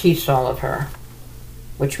last he saw of her,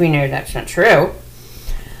 which we know that's not true.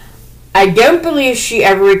 I don't believe she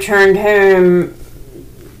ever returned home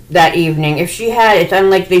that evening. If she had, it's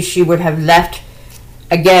unlikely she would have left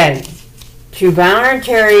again to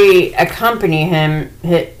voluntarily accompany him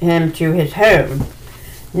to his home.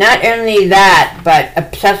 Not only that, but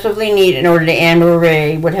obsessively neat in order to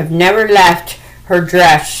Anne-Marie would have never left her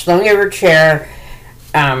dress slung over a chair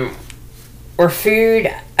or food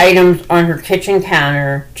items on her kitchen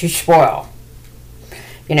counter to spoil.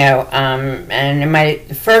 And in my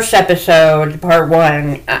first episode, part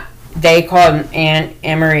 1, they called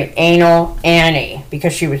Anne-Marie Anal Annie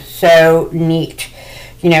because she was so neat.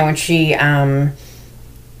 When she... it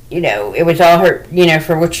was all her,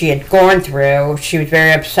 for what she had gone through. She was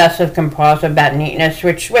very obsessive, compulsive about neatness,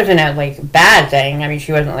 which wasn't a, bad thing. I mean,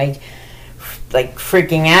 she wasn't,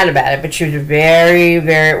 freaking out about it, but she was very,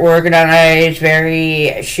 very organized,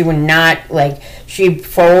 she would not, she'd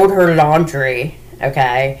fold her laundry,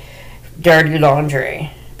 dirty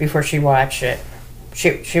laundry, before she watched it.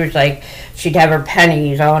 She was she'd have her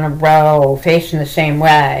pennies all in a row, facing the same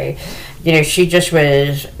way. She just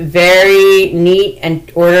was very neat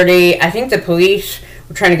and orderly. I think the police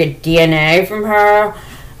were trying to get DNA from her,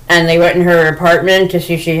 and they went in her apartment to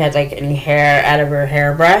see if she had, any hair out of her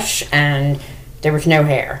hairbrush, and there was no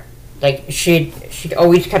hair. She'd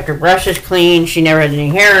always kept her brushes clean. She never had any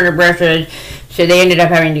hair on her brushes, so they ended up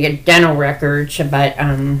having to get dental records, but,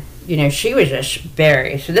 she was just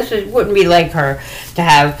very... So wouldn't be like her to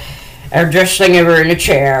have her dress slung over in a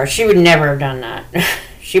chair. She would never have done that.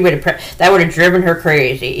 That would have driven her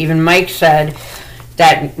crazy. Even Michael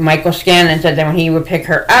Scanlon said that when he would pick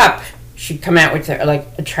her up, she'd come out with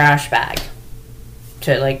a trash bag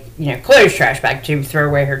to clothes trash bag to throw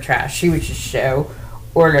away her trash. She was just so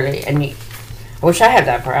orderly and neat. I wish I had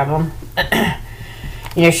that problem.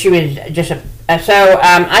 She was just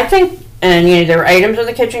I think, and there were items on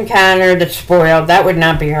the kitchen counter that spoiled. That would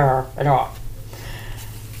not be her at all.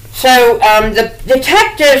 So, the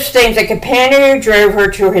detectives think that Capano drove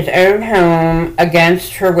her to his own home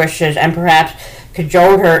against her wishes and perhaps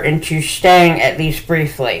cajoled her into staying at least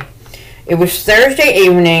briefly. It was Thursday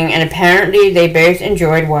evening, and apparently they both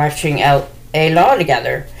enjoyed watching L.A. Law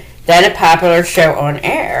together. Then a popular show on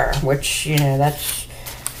air, which, that's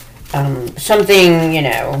something,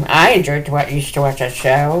 I used to watch that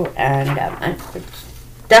show, and it's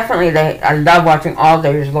definitely, I love watching all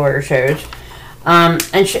those lawyer shows.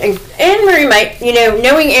 Anne-Marie might,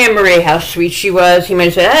 knowing Anne-Marie, how sweet she was, he might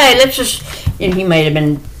have said, hey, let's just, he might have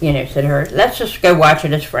been, said to her, let's just go watch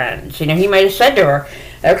it as friends. He might have said to her,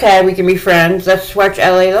 okay, we can be friends, let's watch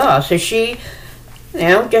L.A. Law. So she,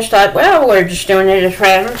 just thought, well, we're just doing it as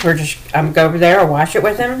friends, we're just, go over there, I'll watch it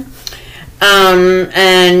with him.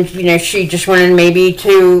 And, she just wanted maybe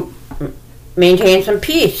to maintain some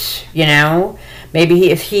peace,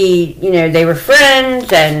 Maybe if they were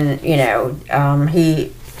friends and,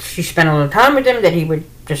 she spent a little time with him, that he would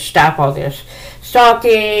just stop all this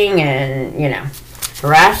stalking and,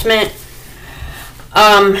 harassment.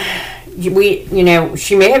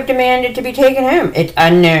 She may have demanded to be taken home. It's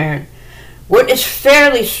unknown. What is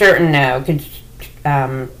fairly certain, though,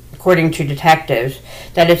 according to detectives,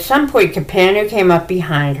 that at some point Capano came up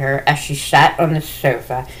behind her as she sat on the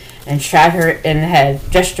sofa and shot her in the head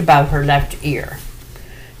just above her left ear.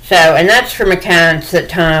 So, and that's from accounts that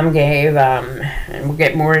Tom gave, and we'll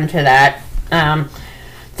get more into that.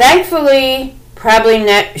 Thankfully,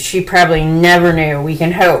 she probably never knew. We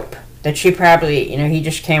can hope that she probably, he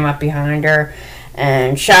just came up behind her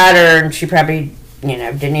and shot her, and she probably,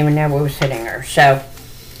 didn't even know what was hitting her. So,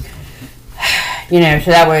 so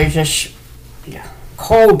that was just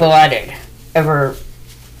cold-blooded over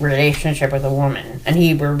relationship with a woman, and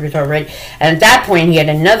he was already, and at that point he had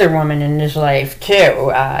another woman in his life too.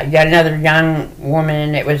 You got another young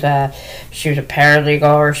woman. It was she was a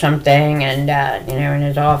paralegal or something, and in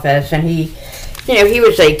his office, and he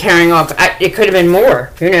was like carrying off. It could have been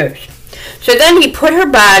more. Who knows? So then he put her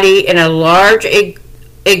body in a large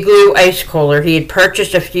igloo ice cooler he had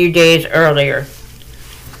purchased a few days earlier,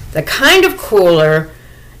 the kind of cooler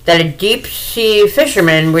that a deep sea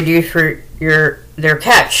fisherman would use for their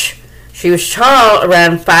catch. She was tall,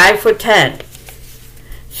 around 5'10".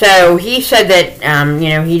 So he said that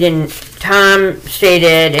Tom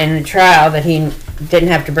stated in the trial that he didn't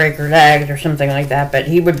have to break her legs or something like that, but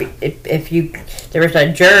he would be if there was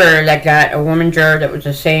a juror that got a woman juror that was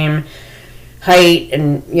the same height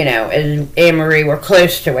and as Anne-Marie were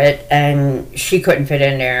close to it, and she couldn't fit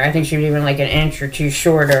in there. I think she was even like an inch or two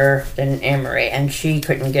shorter than Anne-Marie, and she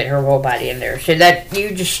couldn't get her whole body in there. So that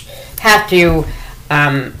you just have to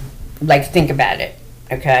think about it,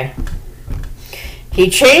 okay?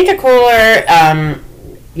 He changed the cooler,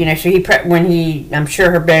 so I'm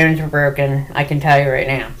sure her bones were broken, I can tell you right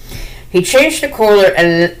now. He changed the cooler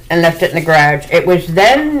and left it in the garage. It was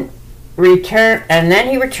then returned, and then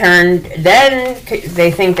he returned, then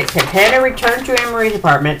they think that Capano returned to Anne-Marie's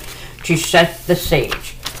apartment to set the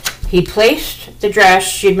stage. He placed the dress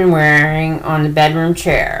she'd been wearing on the bedroom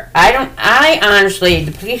chair. I honestly,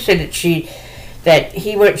 the police said that she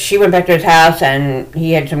went back to his house and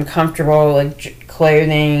he had some comfortable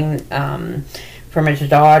clothing from his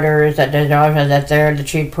daughters that the daughter had that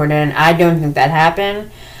she'd put in. I don't think that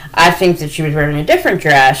happened. I think that she was wearing a different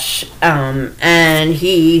dress, and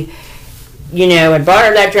he, had bought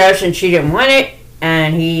her that dress and she didn't want it,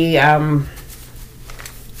 and he,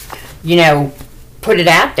 put it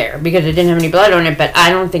out there because it didn't have any blood on it, but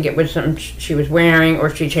I don't think it was something she was wearing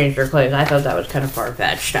or she changed her clothes. I thought that was kind of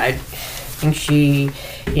far-fetched. I think she,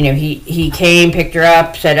 he came, picked her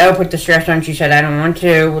up, said, oh, put this dress on. She said, I don't want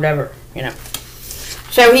to, whatever,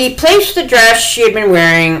 So he placed the dress she had been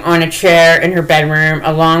wearing on a chair in her bedroom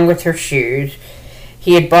along with her shoes.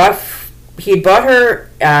 He bought her.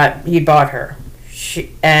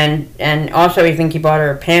 And also I think he bought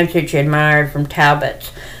her a pantsuit she admired from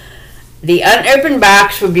Talbot's. The unopened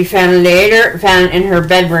box would be found in her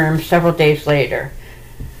bedroom several days later.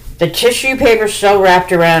 The tissue paper still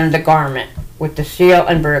wrapped around the garment, with the seal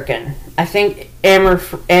unbroken. I think Anne-Marie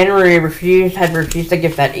had refused the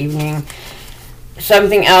gift that evening.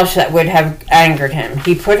 Something else that would have angered him.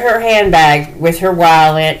 He put her handbag with her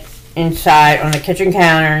wallet inside on the kitchen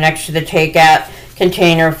counter next to the takeout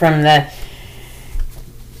container from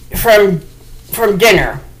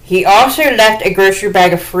dinner. He also left a grocery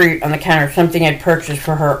bag of fruit on the counter, something I'd purchased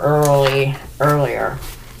for her earlier.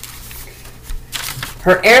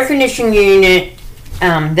 Her air conditioning unit,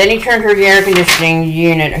 then he turned her air conditioning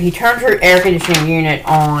unit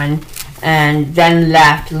on, and then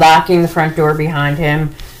left, locking the front door behind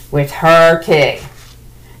him with her key.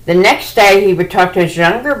 The next day, he would talk to his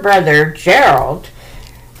younger brother, Gerald,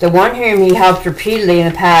 the one whom he helped repeatedly in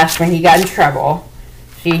the past when he got in trouble.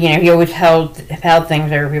 See, he always held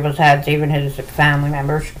things over people's heads, even his family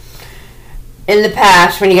members. In the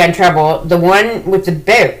past, when he got in trouble, the one with the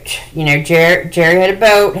boat, Jerry had a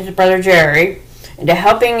boat, his brother Jerry, into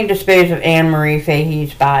helping dispose of Anne-Marie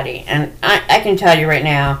Fahey's body. And I can tell you right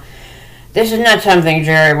now, this is not something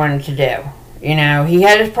Jerry wanted to do. He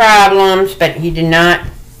had his problems, but he did not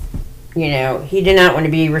want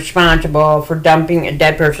to be responsible for dumping a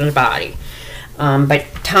dead person's body. But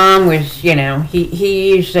Tom was,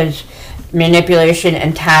 he used his manipulation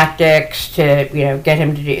and tactics to, get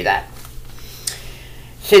him to do that.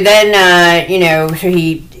 So then,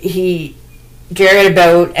 Jerry had a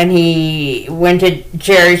boat, and he went to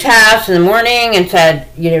Jerry's house in the morning and said,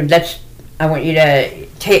 I want you to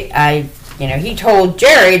take, he told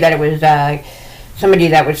Jerry that it was, somebody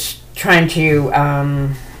that was trying to,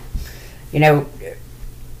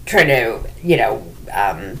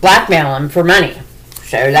 blackmail him for money.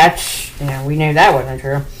 So that's, we knew that wasn't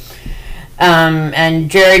true. And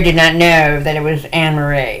Jerry did not know that it was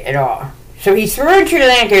Anne-Marie at all. So he threw her into the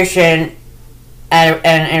Atlantic Ocean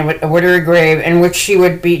and a watery grave in which she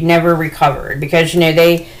would be never recovered, because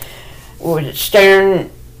they, what was it,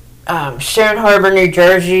 Stone Harbor, New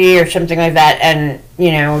Jersey, or something like that, and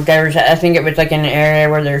there's, I think it was like an area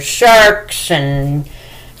where there's sharks, and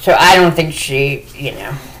so I don't think she,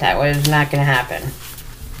 that was not going to happen.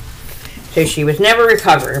 So she was never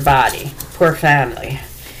recovered, her body. Poor family.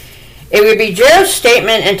 It would be Joe's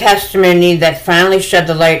statement and testimony that finally shed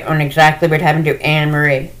the light on exactly what happened to Anne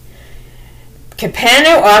Marie.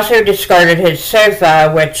 Capano also discarded his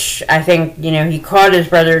sofa, which I think, he called his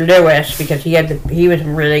brother Louis because he was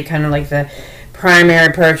really kind of like the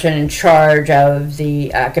primary person in charge of the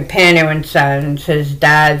Capano and Sons, his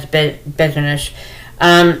dad's business. He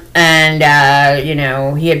had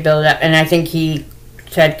built up, and I think he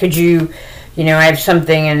said, could you, I have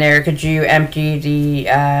something in there, could you empty the,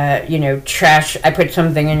 trash, I put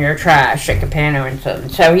something in your trash at Capano and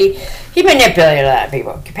Sons. So he manipulated a lot of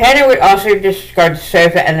people. Capano would also discard the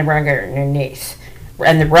sofa and the rug underneath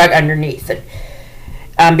it,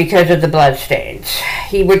 because of the blood stains.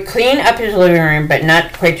 He would clean up his living room, but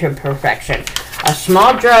not quite to perfection. A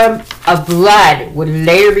small drop of blood would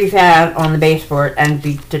later be found on the baseboard and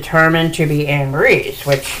be determined to be Anne Marie's,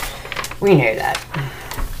 which we knew that.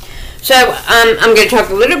 So I'm going to talk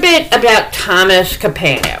a little bit about Thomas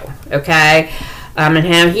Capano, okay, and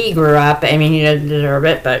how he grew up. I mean, he doesn't deserve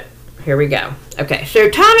it, but here we go. Okay, so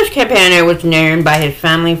Thomas Capano was known by his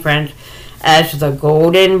family and friends as the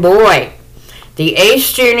Golden Boy, the A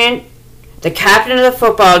student, the captain of the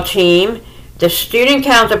football team, the student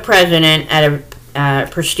council president at a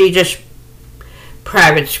prestigious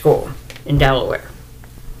private school in Delaware.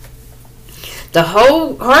 The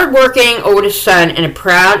whole hard-working oldest son in a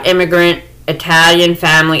proud immigrant Italian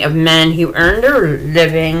family of men who earned their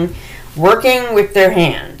living working with their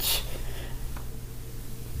hands.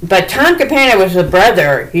 But Tom Capano was the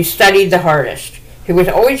brother who studied the hardest, who was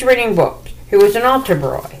always reading books, who was an altar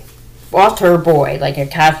boy, like a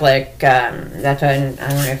Catholic. That's I don't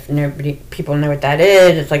know if people know what that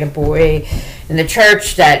is. It's like a boy in the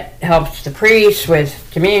church that helps the priest with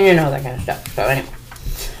communion, all that kind of stuff. So anyway.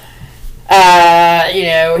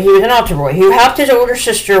 He was an altar boy who helped his older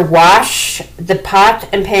sister wash the pots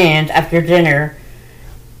and pans after dinner,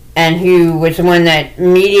 and who was the one that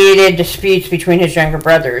mediated disputes between his younger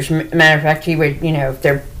brothers. Matter of fact, he would, if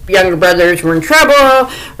their younger brothers were in trouble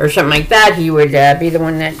or something like that, he would be the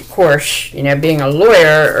one that, of course, being a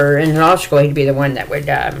lawyer or in law school, he'd be the one that would,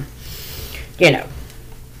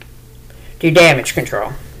 do damage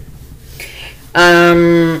control.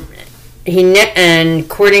 And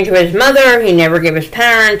according to his mother, he never gave his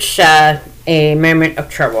parents a moment of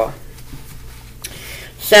trouble.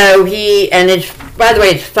 So by the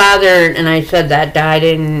way, his father, and I said that, died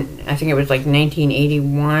in, I think it was like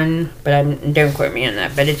 1981, but don't quote me on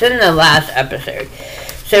that, but it's in the last episode.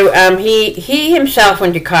 So he himself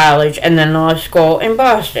went to college and then law school in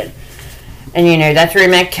Boston. And that's where he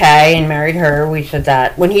met Kay and married her. We said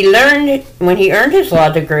that. When he earned his law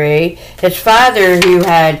degree, his father, who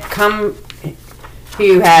had come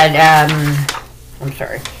to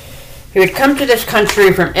this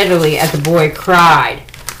country from Italy as a boy, cried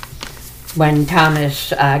when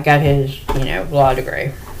Thomas got his, law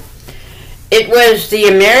degree. It was the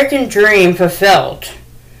American dream fulfilled.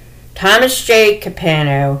 Thomas J.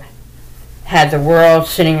 Capano had the world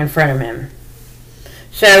sitting in front of him.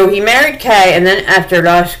 So he married Kay, and then after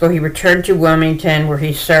law school, he returned to Wilmington, where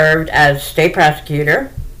he served as state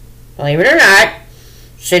prosecutor, believe it or not,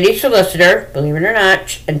 city solicitor, believe it or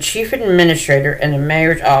not, and chief administrator in the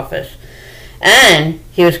mayor's office. And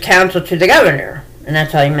he was counsel to the governor, and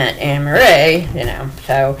that's how he met Anne Marie,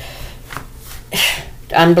 so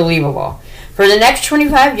unbelievable. For the next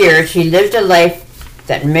 25 years, he lived a life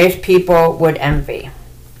that most people would envy.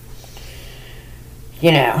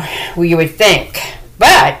 You would think.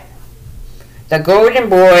 But the Golden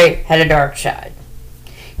Boy had a dark side.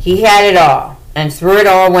 He had it all, and threw it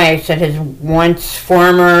all away, said his once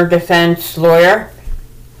former defense lawyer.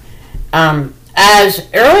 As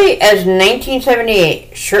early as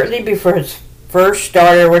 1978, shortly before his first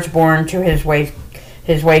daughter was born to his wife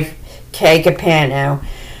Kay Capano,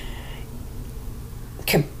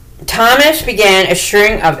 Thomas began a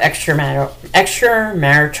string of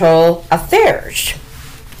extramarital affairs.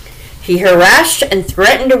 He harassed and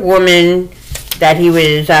threatened a woman that he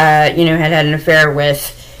was, had an affair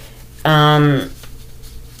with, who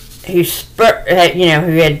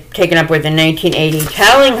had taken up with in 1980,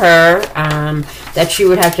 telling her that she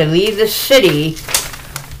would have to leave the city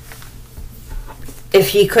if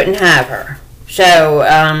he couldn't have her. So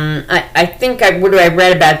I think what I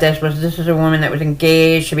read about this is a woman that was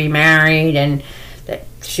engaged to be married, and that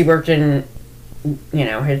she worked in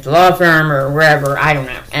his law firm or wherever, I don't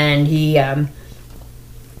know. And he,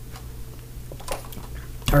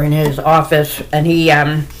 or in his office, and he,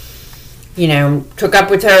 took up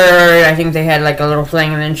with her. I think they had like a little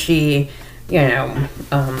fling, and then she, just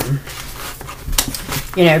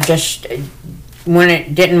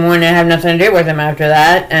didn't want to have nothing to do with him after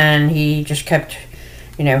that, and he just kept,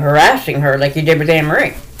 harassing her like he did with Anne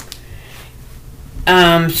Marie.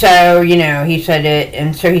 So, he said it,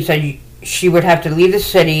 and so he said she would have to leave the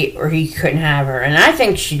city or he couldn't have her. And I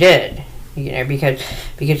think she did, because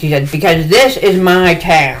he said, because this is my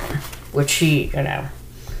town, which there's an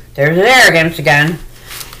arrogance again.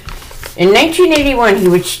 In 1981,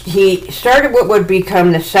 he started what would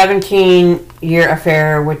become the 17-year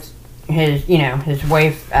affair with his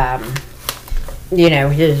wife,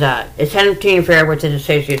 his 17 affair with his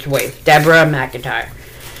associate's wife, Deborah McIntyre.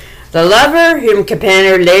 The lover, whom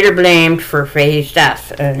Capano later blamed for Fahey's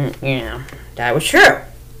death, and, that was true,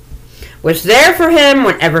 was there for him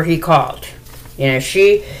whenever he called.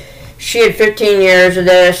 She had 15 years of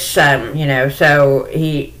this, so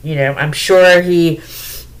he, I'm sure he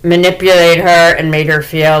manipulated her and made her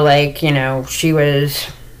feel like, she was,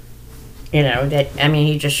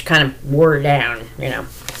 he just kind of wore her down, and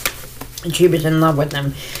she was in love with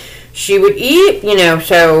him. She would eat,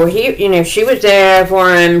 so he, she was there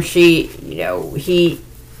for him. She, he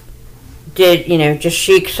did,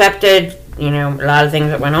 she accepted, a lot of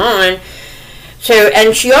things that went on. So,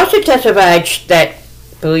 and she also testified that,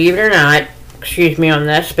 believe it or not, excuse me on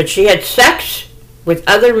this, but she had sex with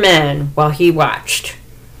other men while he watched.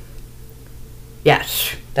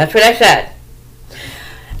 Yes, that's what I said.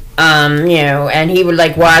 And he would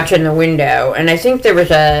like watch in the window. And I think there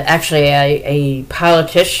was actually a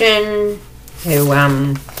politician who,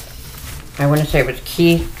 I want to say it was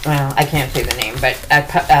Keith, well, I can't say the name, but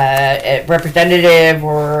a representative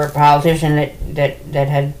or a politician that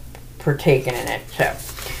had partaken in it. So,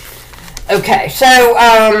 okay, so,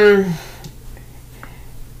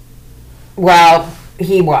 well,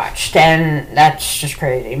 he watched, and that's just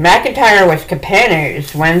crazy. McIntyre was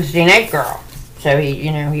Capano's Wednesday night girl. So he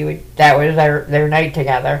that was their night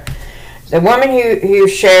together. The woman who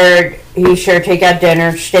shared takeout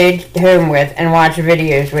dinner, stayed home with, and watched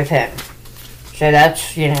videos with him. So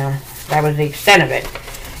that's, that was the extent of it.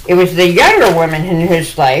 It was the younger woman in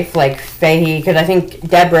his life, like Fahey, because I think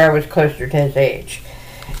Deborah was closer to his age.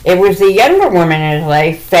 It was the younger woman in his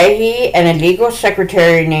life, Fahey, and a legal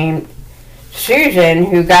secretary named Susan,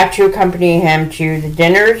 who got to accompany him to the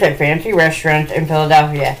dinners at fancy restaurants in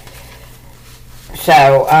Philadelphia.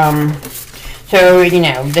 So,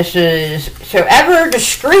 this is, so ever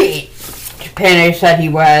discreet, Capano said he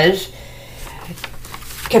was.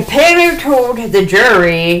 Capano told the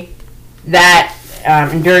jury that,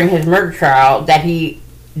 during his murder trial, that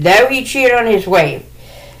though he cheated on his wife,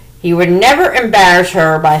 he would never embarrass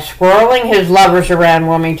her by swirling his lovers around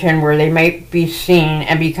Wilmington where they might be seen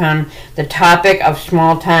and become the topic of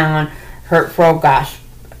small-town hurtful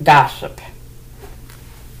gossip.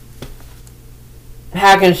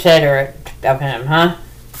 How considerate of him, huh?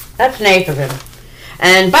 That's nice of him.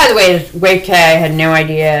 And by the way, his wife Kay had no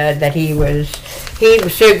idea that he was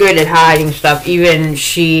so good at hiding stuff. Even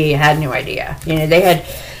she had no idea. They had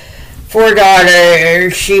 4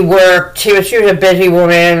 daughters. She worked. She was a busy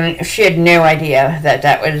woman. She had no idea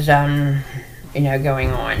that was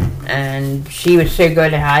going on. And she was so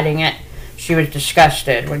good at hiding it. She was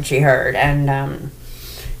disgusted when she heard. And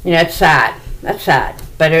it's sad. That's sad.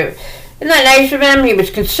 But isn't that nice of him? He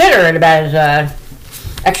was considerate about his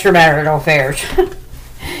extramarital affairs.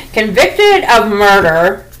 Convicted of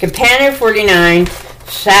murder, Capano, 49,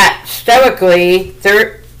 sat stoically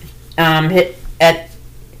in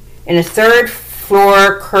a third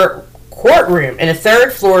floor courtroom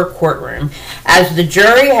as the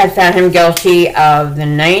jury had found him guilty of the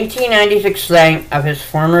 1996 slaying of his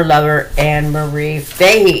former lover Anne Marie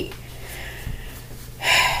Fahey.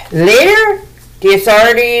 Later, the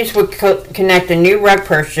authorities would connect a new rug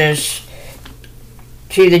purchase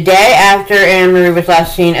to the day after Anne Marie was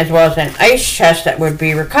last seen, as well as an ice chest that would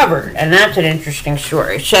be recovered. And that's an interesting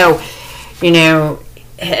story. So, when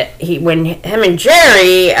him and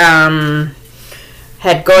Jerry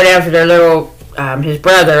had gone out for their little, his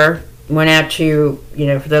brother went out to,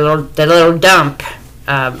 for the little dump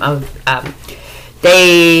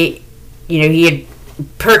he had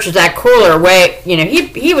purchased that cooler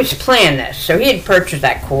he was planning this, so he had purchased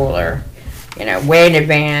that cooler, way in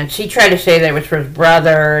advance. He tried to say that it was for his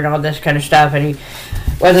brother and all this kind of stuff, and he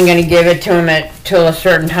wasn't going to give it to him till a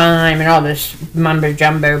certain time and all this mumbo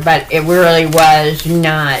jumbo, but it really was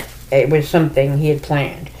not. It was something he had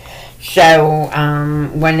planned. So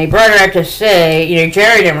when they brought her out to say,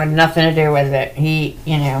 Jerry didn't want nothing to do with it. He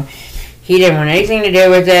didn't want anything to do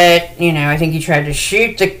with it. I think he tried to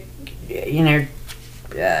shoot the,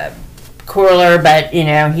 cooler, but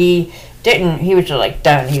he didn't. He was just like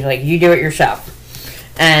done. He's like, you do it yourself.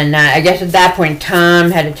 And I guess at that point,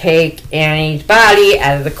 Tom had to take Annie's body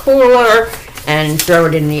out of the cooler and throw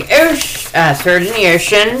it in the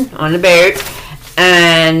ocean on the boat.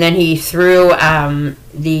 And then he threw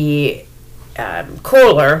the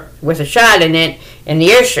cooler with a shot in it in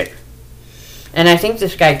the ocean. And I think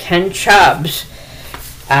this guy, Ken Chubbs,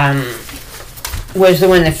 was the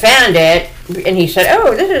one that found it. And he said,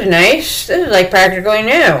 oh, this is nice. This is like practically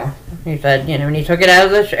new. He said, when he took it out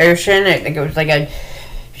of the ocean, I think it was like a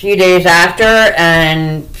few days after,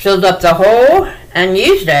 and filled up the hole and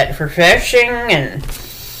used it for fishing. And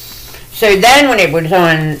so then when it was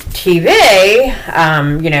on TV,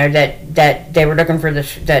 that they were looking for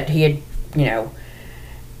this, that he had,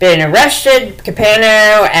 been arrested,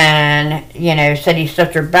 Capano, and, said he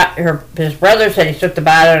stuffed his brother said he stuffed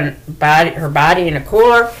her body in a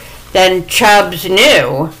cooler. Then Chubbs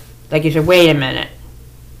knew, like he said, wait a minute.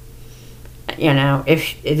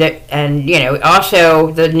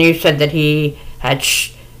 Also the news said that he had,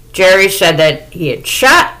 Jerry said that he had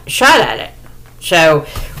shot at it. So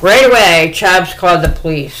right away, Chubbs called the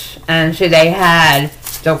police, and so they had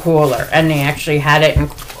the cooler, and they actually had it in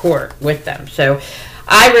court with them. So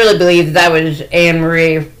I really believe that was Anne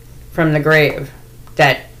Marie from the grave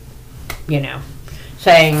that,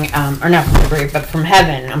 saying, or not from the grave, but from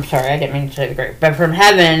heaven. I'm sorry, I didn't mean to say the grave, but from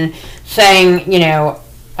heaven, saying,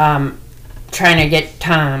 trying to get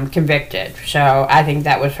Tom convicted. So I think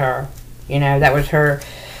that was her. That was her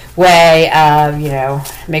way of,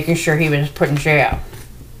 making sure he was put in jail.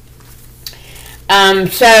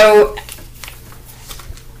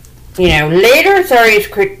 Later authorities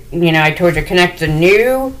could, I told you, connect the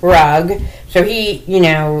new rug. So he,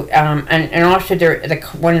 and also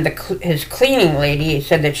his cleaning lady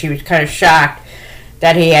said that she was kind of shocked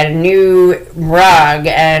that he had a new rug,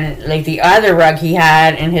 and like the other rug he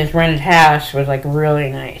had in his rented house was like really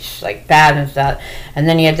nice, like thousands and stuff. And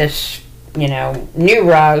then he had this, new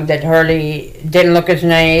rug that hardly didn't look as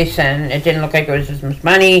nice, and it didn't look like it was as much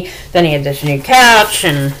money. Then he had this new couch,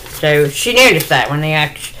 and so she noticed that when they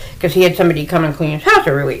actually, because he had somebody come and clean his house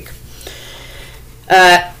every week.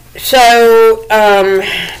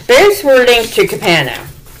 Both were linked to Capano.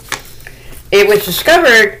 It was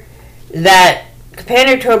discovered that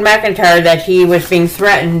Capano told McIntyre that he was being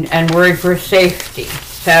threatened and worried for his safety.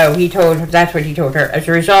 So that's what he told her. As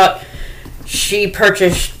a result, she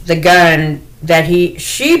purchased the gun that he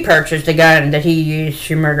used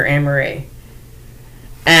to murder Anne Marie.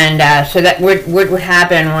 And so that what would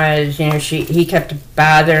happen was, he kept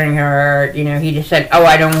bothering her. He just said, oh,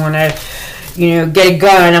 I don't want to, get a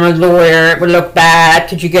gun. I'm a lawyer. It would look bad.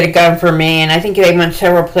 Could you get a gun for me? And I think they went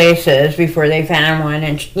several places before they found one.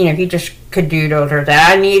 And, he just cajoled her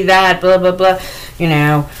that I need that, blah, blah, blah,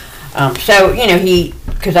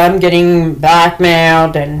 because I'm getting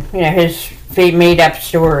blackmailed, and, his made up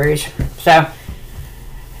stories.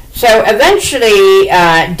 So eventually,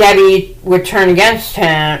 Debbie would turn against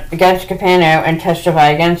Capano and testify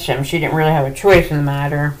against him. She didn't really have a choice in the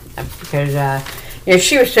matter because,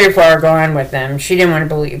 she was so far gone with him. She didn't want to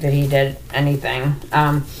believe that he did anything.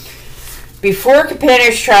 Before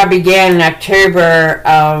Capano's trial began in October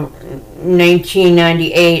of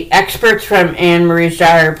 1998, experts from Anne Marie's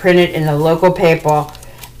diary printed in the local paper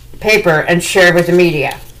and shared with the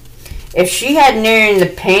media. If she had known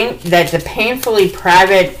that the painfully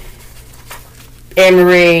private Anne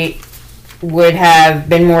Marie would have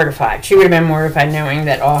been mortified. She would have been mortified knowing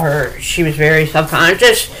that she was very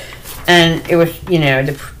self-conscious, and it was,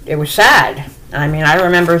 it was sad. I mean, I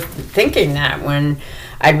remember thinking that when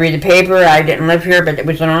I'd read the paper. I didn't live here, but it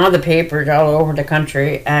was in all the papers all over the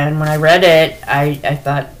country, and when I read it, I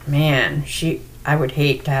thought, man, I would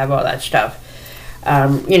hate to have all that stuff.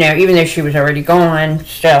 Even though she was already gone,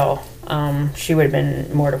 still, she would have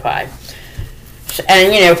been mortified.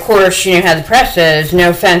 And, of course, how the press is. No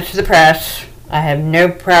offense to the press. I have no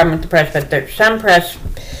problem with the press, but there's some press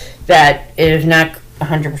that is not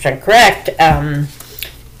 100% correct.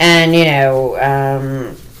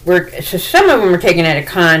 So some of them were taken out of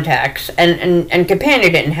context, and Capano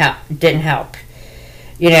didn't help.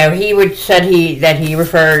 He would that he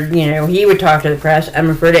referred, he would talk to the press and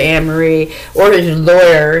refer to Anne Marie or his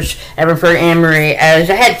lawyers and refer to Anne Marie as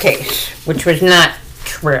a head case, which was not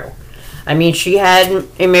true. I mean, she had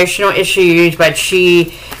emotional issues, but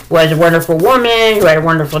she was a wonderful woman who had a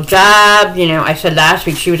wonderful job. I said last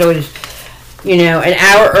week she was always, an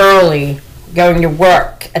hour early going to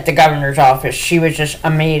work at the governor's office. She was just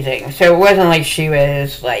amazing. So it wasn't like she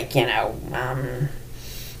was like, laying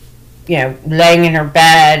in her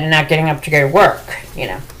bed and not getting up to go to work,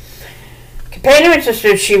 Campana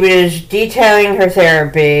insisted she was detailing her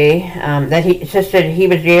therapy, that he insisted he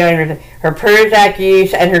was dealing with her Prozac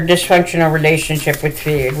use and her dysfunctional relationship with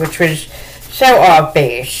food, which was so off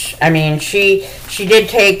base. I mean, she did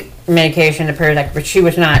take medication, the Prozac, but she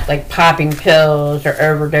was not like popping pills or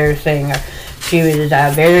overdosing. She was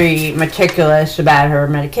very meticulous about her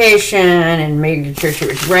medication and making sure she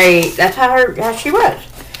was right. That's how she was.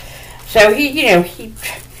 So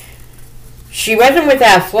she wasn't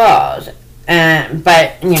without flaws.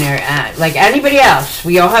 But like anybody else,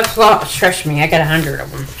 we all have flaws. Trust me, I got 100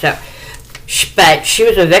 of them. So, but she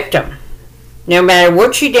was a victim. No matter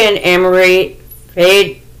what she did, Anne-Marie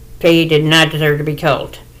Fahey did not deserve to be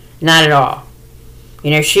killed. Not at all.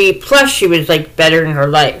 She was like better in her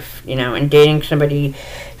life, and dating somebody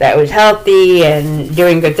that was healthy and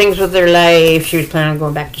doing good things with their life. She was planning on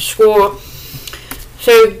going back to school.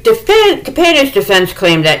 So Campana's defense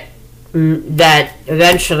claimed that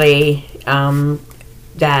eventually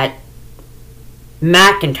that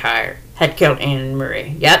McIntyre had killed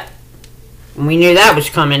Anne-Marie. Yep. And we knew that was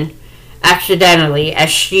coming. Accidentally,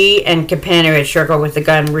 as she and Campana had struggled with the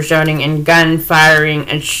gun, resulting in gun firing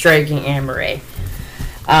and striking Anne-Marie.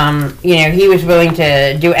 He was willing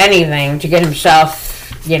to do anything to get himself,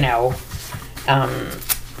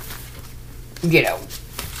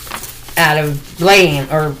 out of blame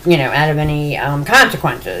or, out of any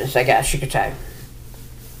consequences, I guess you could say.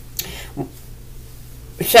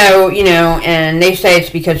 So, and they say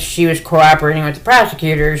it's because she was cooperating with the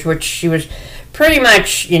prosecutors, which she was pretty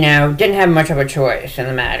much, didn't have much of a choice in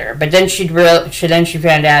the matter. But then she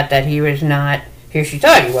found out that he was not who she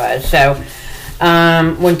thought he was. So,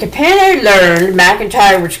 when Campana learned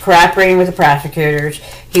McIntyre was cooperating with the prosecutors,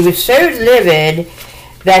 he was so livid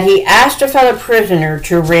that he asked a fellow prisoner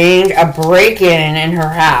to arrange a break-in in her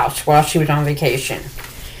house while she was on vacation.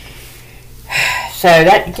 So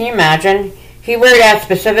that, can you imagine? He wrote out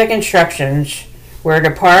specific instructions: where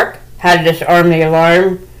to park, how to disarm the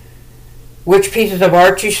alarm, which pieces of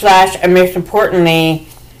art to slash, and most importantly,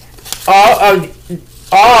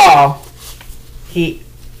 he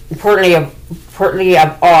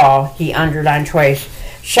underlined twice: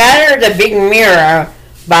 shatter the big mirror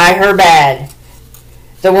by her bed,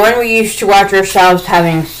 the one we used to watch ourselves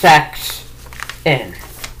having sex in.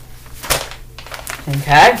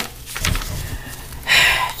 Okay?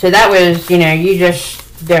 So that was, you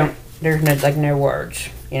just don't, there's no words.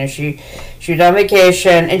 She was on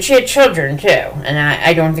vacation, and she had children too, and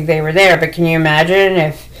I don't think they were there, but can you imagine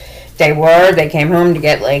if they came home to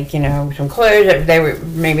get some clothes, if they were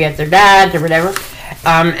maybe at their dad's or whatever,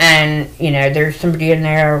 and there's somebody in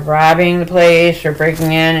there robbing the place or breaking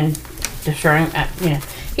in and destroying,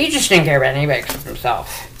 he just didn't care about anybody except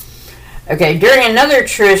himself. Okay, during another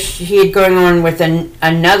tryst he had going on with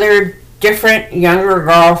another different younger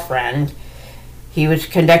girlfriend, he was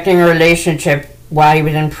conducting a relationship while he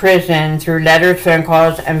was in prison through letters, phone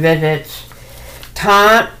calls, and visits.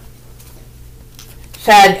 Tom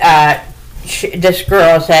said, this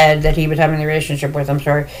girl said that he was having the relationship with,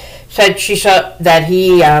 said she saw that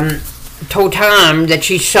he told Tom that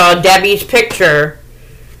she saw Debbie's picture,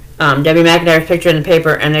 Debbie McIntyre's picture in the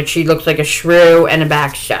paper, and that she looks like a shrew and a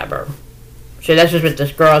backstabber. So that's just what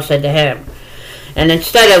this girl said to him. And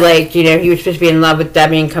instead of he was supposed to be in love with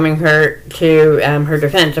Debbie and coming to her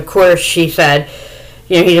defense, of course she said,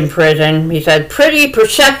 he's in prison. He said, pretty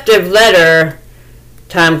perceptive letter,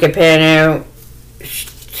 Tom Campana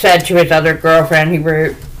said to his other girlfriend he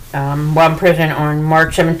wrote while in prison on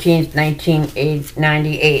March 17th,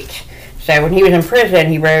 1998. So when he was in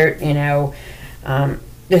prison, he wrote, I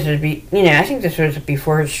think this was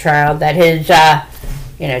before his trial, that his,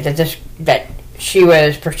 that she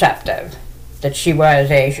was perceptive. That she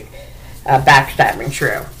was a backstabbing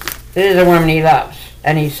shrew. This is a woman he loves,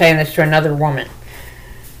 and he's saying this to another woman.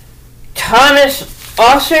 Thomas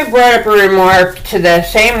also brought up a remark to the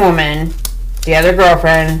same woman, the other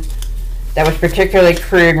girlfriend, that was particularly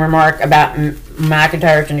crude remark about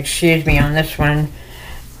McIntyre's, and excuse me on this one,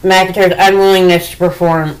 McIntyre's unwillingness to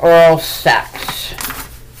perform oral sex.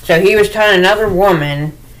 So he was telling another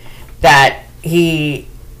woman that he,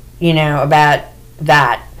 about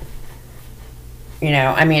that.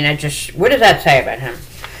 What does that say about him?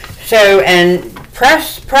 So, and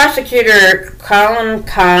prosecutor Colin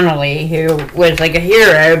Connolly, who was like a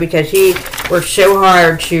hero because he worked so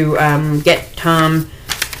hard to get Tom,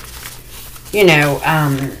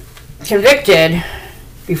 convicted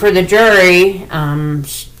before the jury,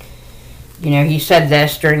 he said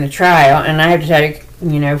this during the trial, and I have to tell you,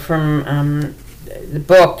 from the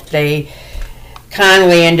book,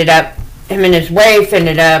 Connolly ended up, him and his wife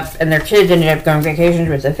ended up, and their kids ended up going vacations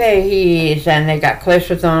with the Faheys, and they got close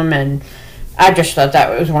with them, and I just thought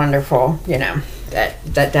that was wonderful, that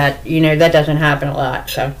doesn't happen a lot,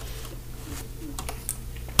 so.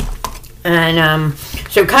 And,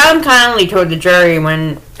 so Colin Connolly told the jury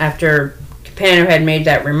after Capano had made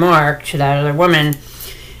that remark to that other woman,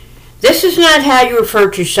 "This is not how you refer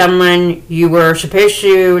to someone you were supposed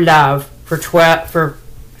to love for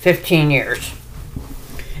 15 years.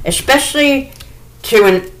 Especially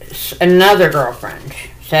to another girlfriend."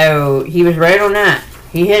 So he was right on that.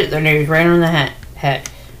 He hit the news right on the head.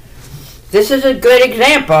 This is a good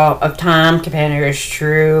example of Tom Capano's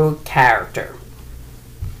true character.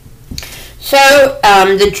 So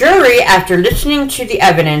the jury, after listening to the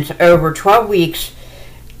evidence over 12 weeks,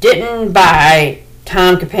 didn't buy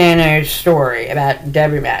Tom Capano's story about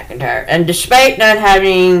Debbie McIntyre. And despite not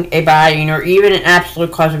having a body nor even an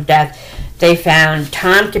absolute cause of death, they found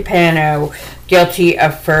Tom Capano guilty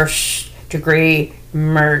of first-degree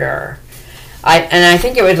murder. I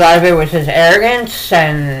think a lot of it was his arrogance,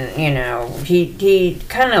 and, he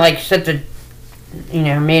kind of like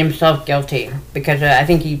made himself guilty, because I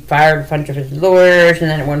think he fired a bunch of his lawyers,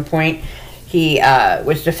 and then at one point he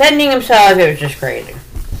was defending himself. It was just crazy.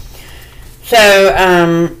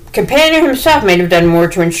 So, Capano himself may have done more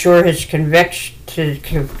to ensure his conviction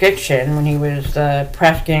when he was the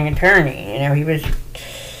prosecuting attorney. He was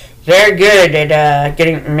very good at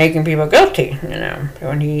making people guilty,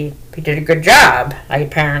 when he did a good job,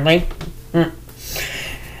 apparently. And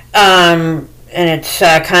it's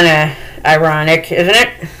kind of ironic, isn't it?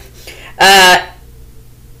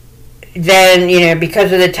 Then,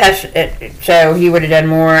 because of the test, so he would have done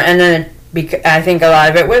more, and then I think a lot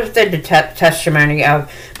of it was the testimony of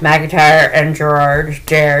McIntyre and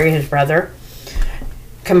Jerry, his brother,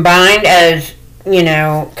 combined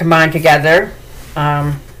together.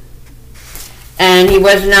 And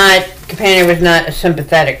Capano was not a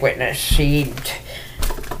sympathetic witness. He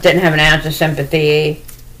didn't have an ounce of sympathy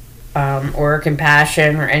or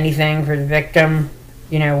compassion or anything for the victim,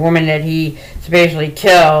 woman that he supposedly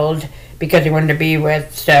killed because he wanted to be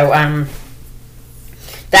with. So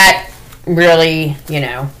that really,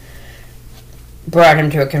 brought him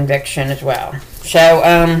to a conviction as well. So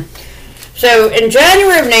in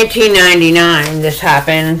January of 1999, this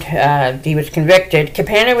happened. He was convicted.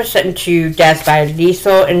 Capano was sentenced to death by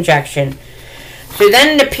lethal injection. So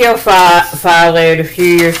then an appeal followed a few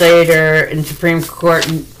years later in Supreme Court,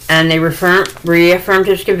 and they reaffirmed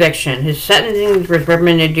his conviction. His sentencing was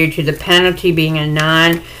recommended due to the penalty being a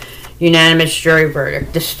non-unanimous jury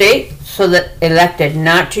verdict. The state elected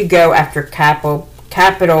not to go after capital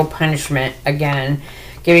punishment again,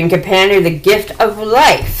 giving Capano the gift of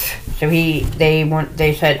life. So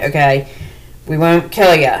they said, okay, we won't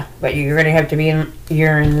kill you, but you're going to have to be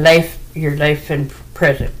your life in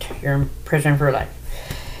prison. You're in prison for life.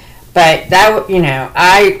 But that,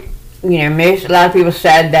 a lot of people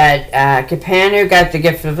said that Capano got the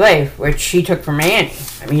gift of life, which he took from Annie.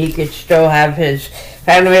 I mean, he could still have his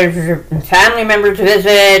family members to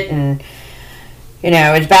visit, and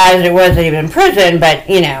as bad as it was that he was in prison, but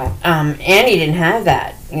Annie didn't have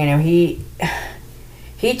that.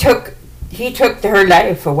 He took her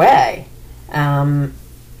life away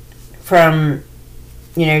from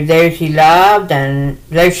those he loved and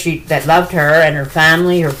those that loved her and her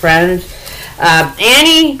family, her friends.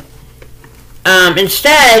 Annie,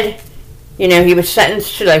 instead, he was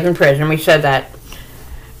sentenced to life in prison. We said that.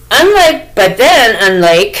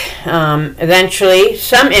 Eventually,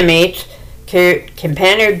 some inmates,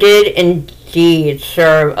 Capano did indeed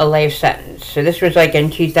serve a life sentence. So this was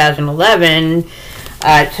in 2011,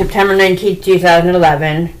 September 19th,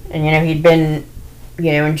 2011, and he'd been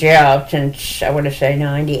in jail since, I want to say,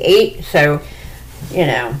 98. So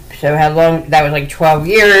how long? That was 12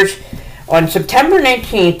 years. On September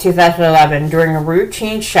 19th, 2011, during a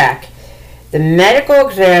routine check, the medical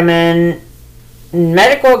examiner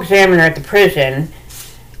at the prison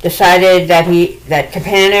decided that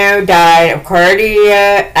Capano died of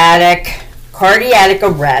cardiac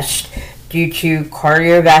arrest due to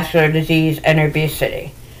cardiovascular disease and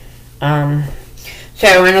obesity. And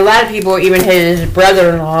a lot of people, even his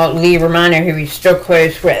brother-in-law, Lee Romano, who he's still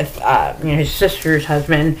close with, his sister's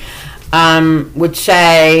husband, would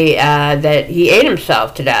say that he ate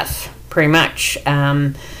himself to death, pretty much,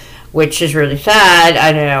 which is really sad,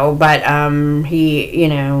 I know, but he,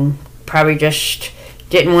 probably just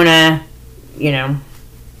didn't want to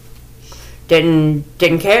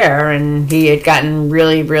didn't care, and he had gotten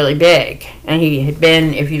really, really big. And he had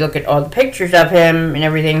been, if you look at all the pictures of him and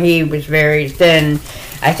everything, he was very thin.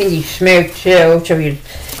 I think he smoked too, so he was,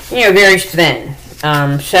 very thin.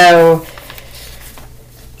 So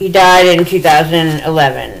he died in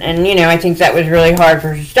 2011, and I think that was really hard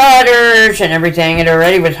for his daughters and everything. It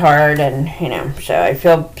already was hard, and so I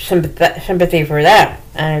feel sympathy for them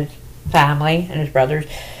and his family and his brothers.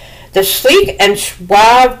 The sleek and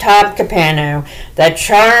suave Tom Capano that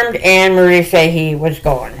charmed Anne Marie Fahey was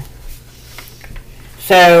gone.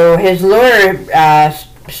 So his lawyer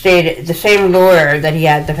stated, the same lawyer that he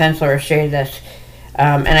had, defense lawyer, stated this,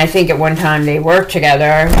 and I think at one time they worked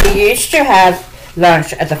together. He used to have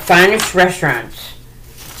lunch at the finest restaurants,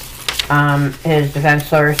 his defense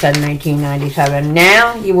lawyer said in 1997.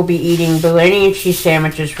 Now he will be eating bologna and cheese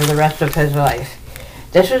sandwiches for the rest of his life.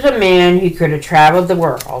 This was a man who could have traveled the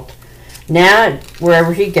world. Now,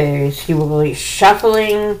 wherever he goes, he will be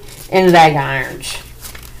shuffling in leg irons.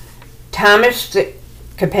 Thomas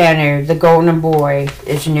Capano, the golden boy,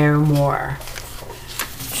 is no more.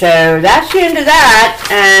 So that's the end of that,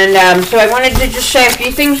 and so I wanted to just say a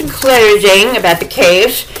few things in closing about the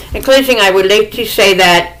case. In closing, I would like to say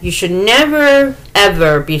that you should never,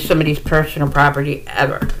 ever be somebody's personal property,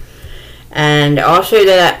 ever. And also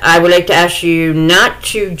that I would like to ask you not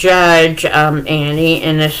to judge Annie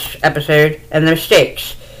in this episode and the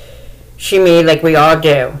mistakes she made, like we all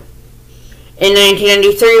do. In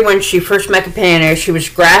 1993, when she first met Capano, she was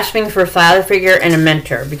grasping for a father figure and a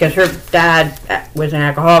mentor because her dad was an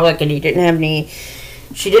alcoholic and she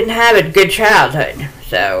didn't have a good childhood.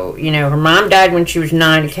 So, her mom died when she was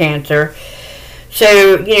 9 of cancer.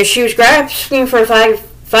 So, she was grasping for a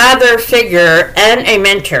father figure and a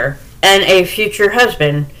mentor and a future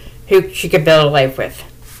husband who she could build a life with.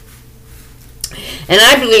 And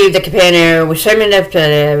I believe that Capano was so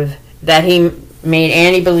manipulative that he made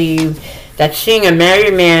Annie believe that seeing a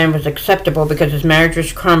married man was acceptable because his marriage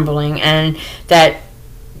was crumbling, and that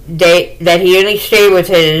he only stayed with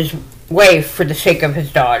his wife for the sake of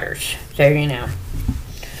his daughters. So,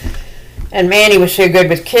 And Manny was so good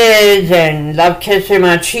with kids and loved kids so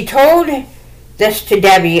much. He told this to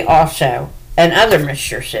Debbie also, and other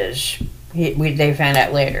mistresses. They found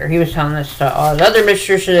out later. He was telling this to all his other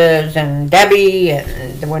mistresses and Debbie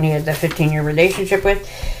and the one he had the 15-year relationship with.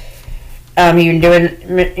 He'd been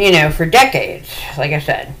doing, for decades, like I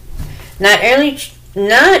said. Not only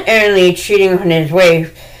cheating on his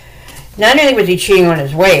wife, not only was he cheating on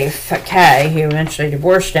his wife, Kay, who eventually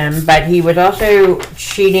divorced him, but he was also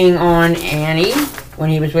cheating on Annie when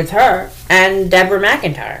he was with her, and Deborah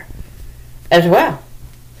McIntyre as well.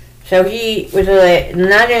 So he was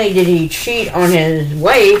not only did he cheat on his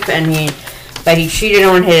wife, but he cheated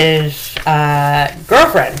on his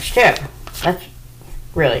girlfriends too. That's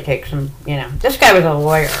really takes some, This guy was a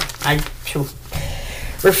lawyer.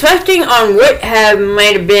 Reflecting on what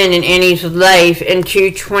might have been in Annie's life in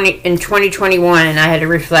 2021, I had to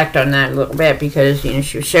reflect on that a little bit because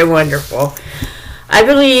she was so wonderful. I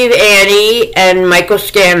believe Annie and Michael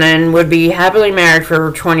Scanlon would be happily married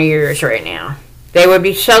for 20 years right now. They would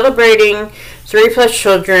be celebrating 3+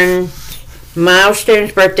 children,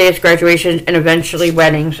 milestones, birthdays, graduations, and eventually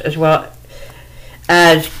weddings, as well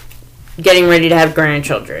as getting ready to have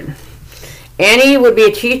grandchildren. Annie would be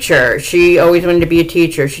a teacher. She always wanted to be a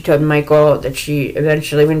teacher. She told Michael that she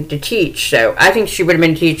eventually wanted to teach. So I think she would have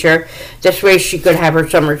been a teacher. This way she could have her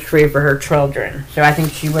summers free for her children. So I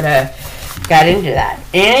think she would have got into that.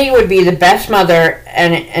 Annie would be the best mother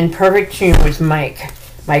and in perfect tune with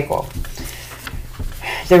Michael.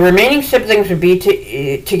 The remaining siblings would be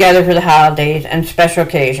together for the holidays and special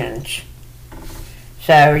occasions.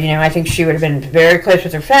 So, I think she would have been very close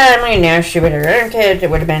with her family, and now she would have her own kids. It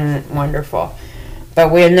would have been wonderful.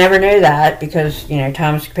 But we'll never know that because,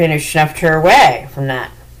 Thomas Capano snuffed her away from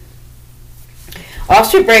that.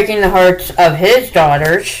 Also breaking the hearts of his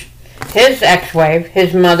daughters, his ex-wife,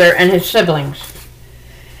 his mother, and his siblings.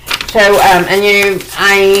 So, I knew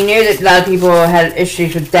that a lot of people had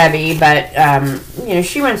issues with Debbie, but,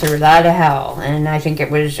 she went through a lot of hell, and I think it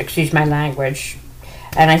was, excuse my language,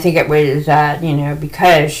 and I think it was,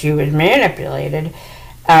 because she was manipulated.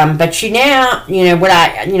 But she now,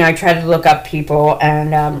 I try to look up people,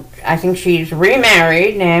 and I think she's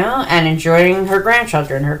remarried now and enjoying her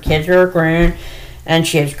grandchildren. Her kids are grown, and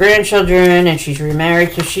she has grandchildren, and she's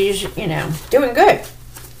remarried, so she's, doing good.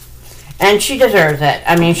 And she deserves it.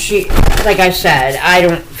 I mean, like I said, I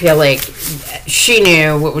don't feel like she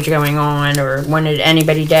knew what was going on or wanted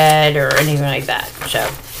anybody dead or anything like that. So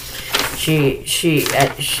she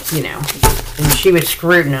and she was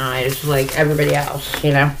scrutinized like everybody else,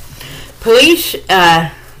 Police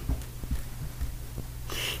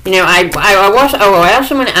You know, I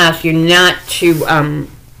also want to ask you not to,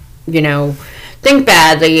 you know, think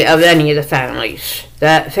badly of any of the families,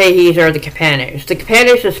 the Faheys or the Capanos. The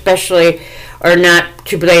Capanos especially are not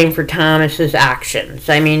to blame for Thomas's actions.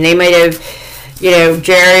 I mean, they might have, you know,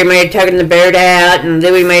 Jerry might have taken the boat out, and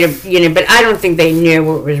Louis might have, you know, but I don't think they knew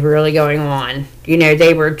what was really going on. You know,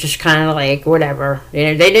 they were just kind of like, whatever. You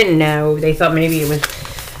know, they didn't know. They thought maybe it was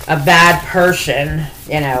a bad person,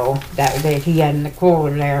 you know, that he had in the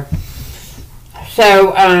cooler there.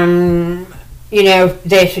 So, you know,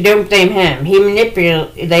 so don't blame him. He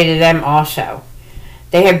manipulated them also.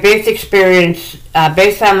 They have both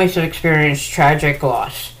families have experienced tragic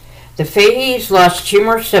loss. The Faheys lost 2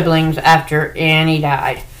 more siblings after Annie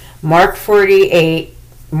died. Mark, 48,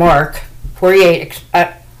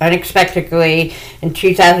 unexpectedly in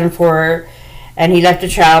 2004, and he left a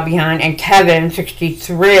child behind, and Kevin,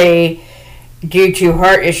 63, due to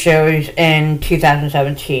heart issues in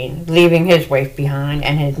 2017, leaving his wife behind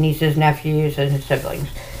and his nieces, nephews, and his siblings.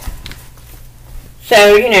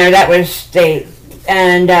 So, you know, that was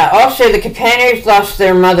and also the Capanos lost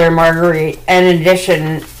their mother, Marguerite, and in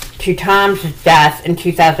addition to Tom's death in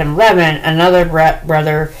 2011, another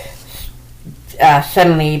brother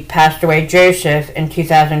suddenly passed away, Joseph, in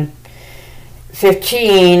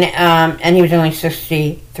 2015, and he was only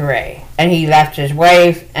 63. And he left his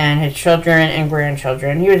wife and his children and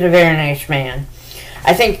grandchildren. He was a very nice man.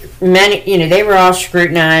 I think many, you know, they were all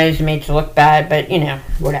scrutinized, made to look bad, but, you know,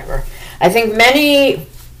 whatever. I think many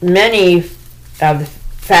of the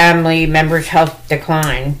family members' health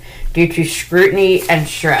declined due to scrutiny and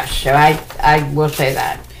stress. So I will say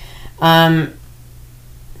that.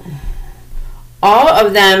 All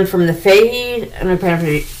of them from the Faheys,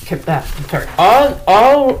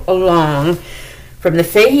 all along from the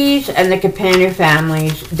Faheys and the Capano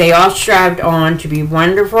families, they all strived on to be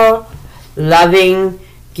wonderful, loving,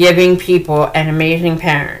 giving people and amazing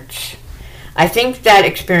parents. I think that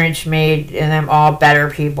experience made them all better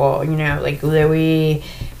people. You know, like Louis,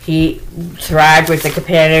 he thrived with the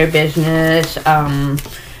Capano business.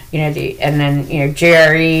 You know, and then, you know,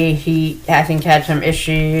 Jerry, I think had some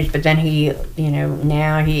issues, but then I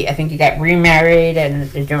think he got remarried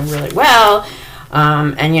and is doing really well.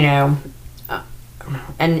 And, you know,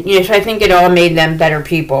 so I think it all made them better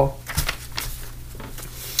people.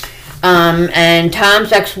 And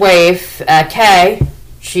Tom's ex-wife, Kay,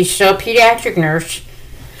 she's still a pediatric nurse,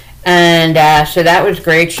 and so that was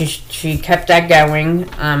great. She kept that going.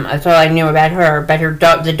 That's all I knew about her. But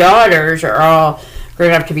the daughters are all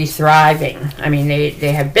grown up to be thriving. I mean,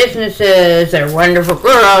 they have businesses. They're wonderful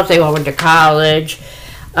girls. They all went to college,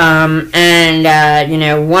 and you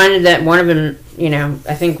know, one of them, you know,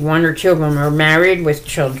 I think 1 or 2 of them are married with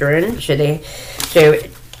children. So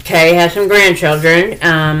Kay has some grandchildren.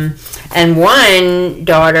 And one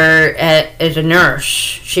daughter is a nurse.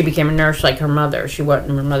 She became a nurse like her mother. She went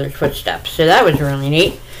in her mother's footsteps. So that was really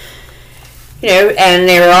neat. You know, and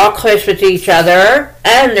they were all close with each other,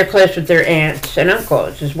 and they're close with their aunts and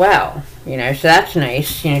uncles as well. You know, so that's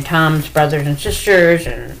nice. You know, Tom's brothers and sisters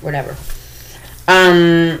and whatever.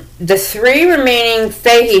 The 3 remaining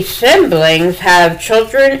Fahey siblings have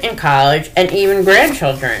children in college and even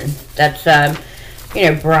grandchildren. That's,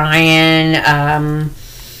 you know, Brian,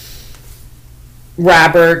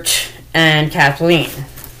 Robert, and Kathleen.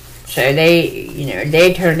 So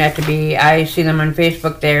they turned out to be, I see them on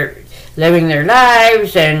Facebook, they're living their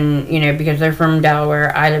lives, and, you know, because they're from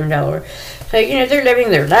Delaware, I live in Delaware. So, you know, they're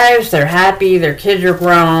living their lives, they're happy, their kids are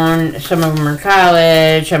grown, some of them are in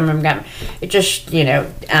college, some of them got, it just, you know,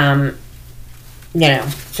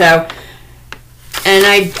 so, and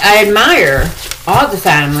I admire all the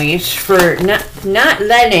families for not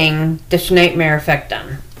letting this nightmare affect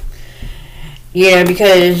them. You know,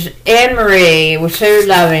 because Anne-Marie was so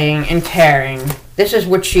loving and caring. This is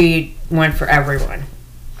what she went for everyone,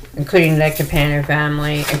 including the Capano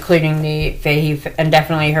family, including the Fahey, and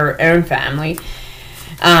definitely her own family.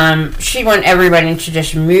 She wanted everybody to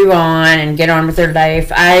just move on and get on with their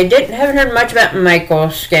life. I haven't heard much about Michael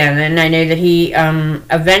Scanlon. I know that he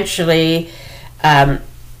eventually,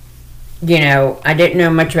 you know, I didn't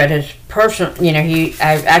know much about his personal, you know,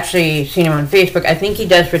 I've actually seen him on Facebook. I think he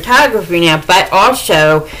does photography now, but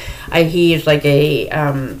also he is like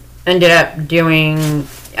ended up doing,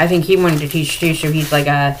 I think he wanted to teach too, so he's like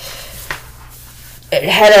a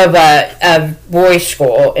head of a boys'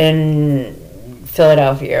 school in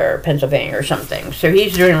Philadelphia or Pennsylvania or something. So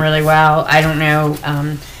he's doing really well. I don't know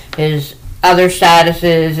his other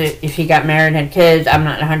statuses, if he got married and had kids. I'm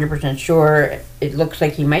not 100% sure. It looks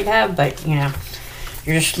like he might have, but, you know,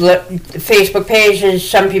 you just look, Facebook pages,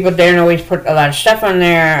 some people don't always put a lot of stuff on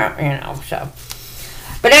there, you know, so.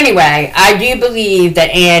 But anyway, I do believe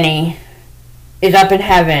that Annie is up in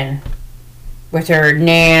heaven with her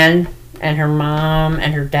Nan and her mom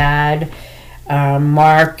and her dad,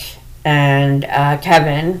 Mark and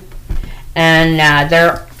Kevin, and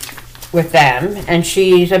they're with them, and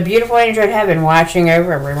she's a beautiful angel in heaven watching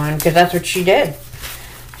over everyone, because that's what she did.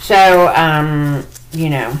 So,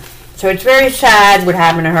 so it's very sad what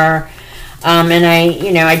happened to her, and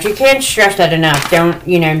I can't stress that enough.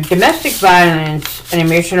 Domestic violence and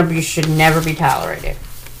emotional abuse should never be tolerated.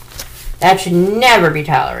 That should never be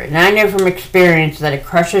tolerated. And I know from experience that it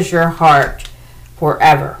crushes your heart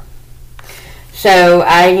forever. So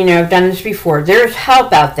I've done this before. There's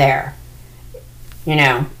help out there.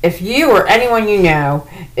 If you or anyone you know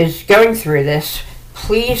is going through this,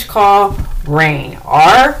 please call RAINN.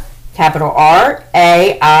 Capital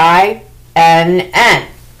RAINN. And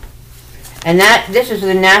this is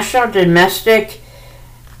the National Domestic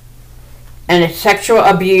and Sexual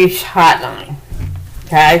Abuse Hotline.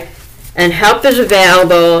 Okay? And help is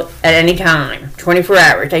available at any time, 24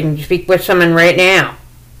 hours. I can speak with someone right now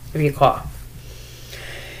if you call.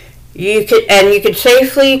 You could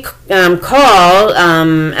safely call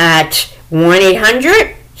at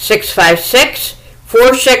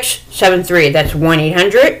 1-800-656-4673. That's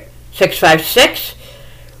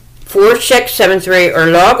 1-800-656-4673, or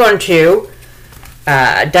log on to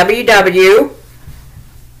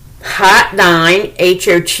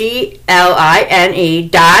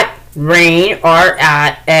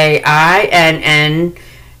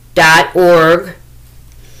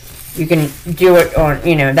You can do it on,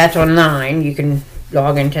 that's online. You can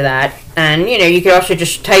log into that. And, you can also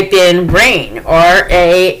just type in RAINN,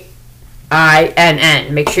 RAINN.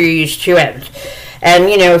 Make sure you use 2 N's. And,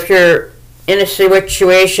 if you're in a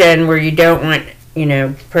situation where you don't want,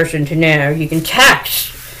 person to know, you can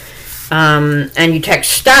text. And you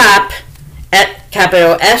text STOP, at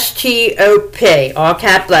capital STOP, all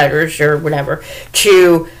cap letters or whatever,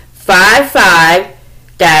 to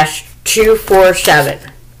 55-247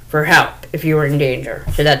 for help if you were in danger.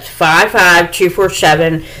 So that's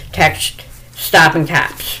 55247, text STOP in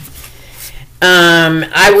caps.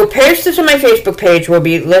 I will post this on my Facebook page. Will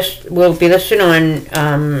be listed on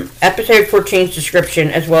episode 14's description,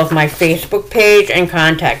 as well as my Facebook page and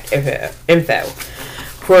contact info.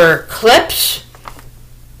 For clips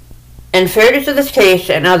and photos of this case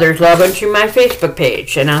and others, log on to my Facebook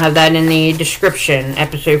page, and I'll have that in the description,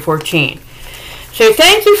 episode 14. So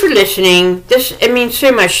thank you for listening. It means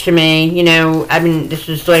so much to me. This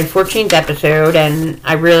is the 14th episode, and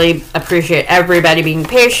I really appreciate everybody being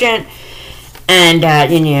patient and,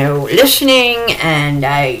 listening. And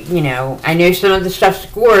I know some of the stuff's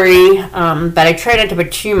gory, but I try not to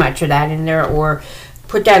put too much of that in there or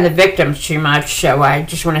put down the victims too much. So I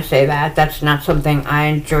just want to say that that's not something I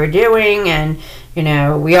enjoy doing. And,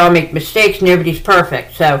 we all make mistakes. Nobody's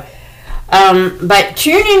perfect. So, but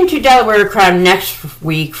tune in to Delaware Crime next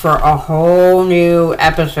week for a whole new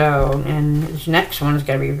episode, and this next one is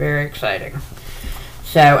going to be very exciting.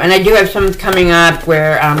 So, and I do have some coming up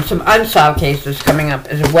where, some unsolved cases coming up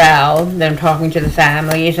as well, that I'm talking to the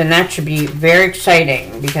families, and that should be very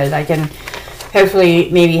exciting, because I can hopefully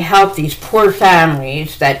maybe help these poor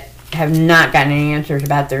families that have not gotten any answers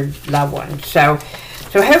about their loved ones. So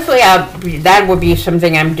hopefully that will be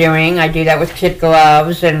something I'm doing. I do that with kid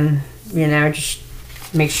gloves, and just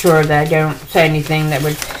make sure that I don't say anything that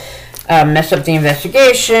would mess up the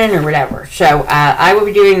investigation or whatever. So I will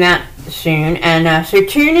be doing that soon. And so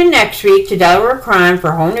tune in next week to Delaware Crime for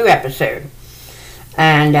a whole new episode.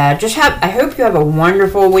 And I hope you have a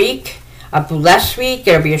wonderful week, a blessed week.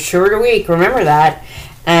 It'll be a shorter week, remember that.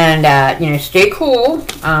 And, stay cool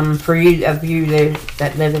for you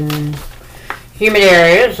that live in humid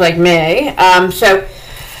areas like me. So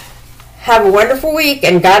have a wonderful week,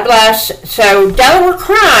 and God bless. So, Delaware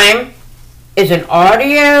Crime is an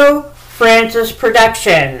Audio Francis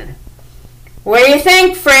production. What do you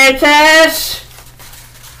think, Francis?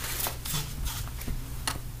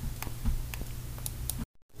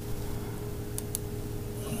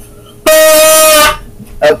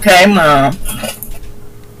 Okay, Mom.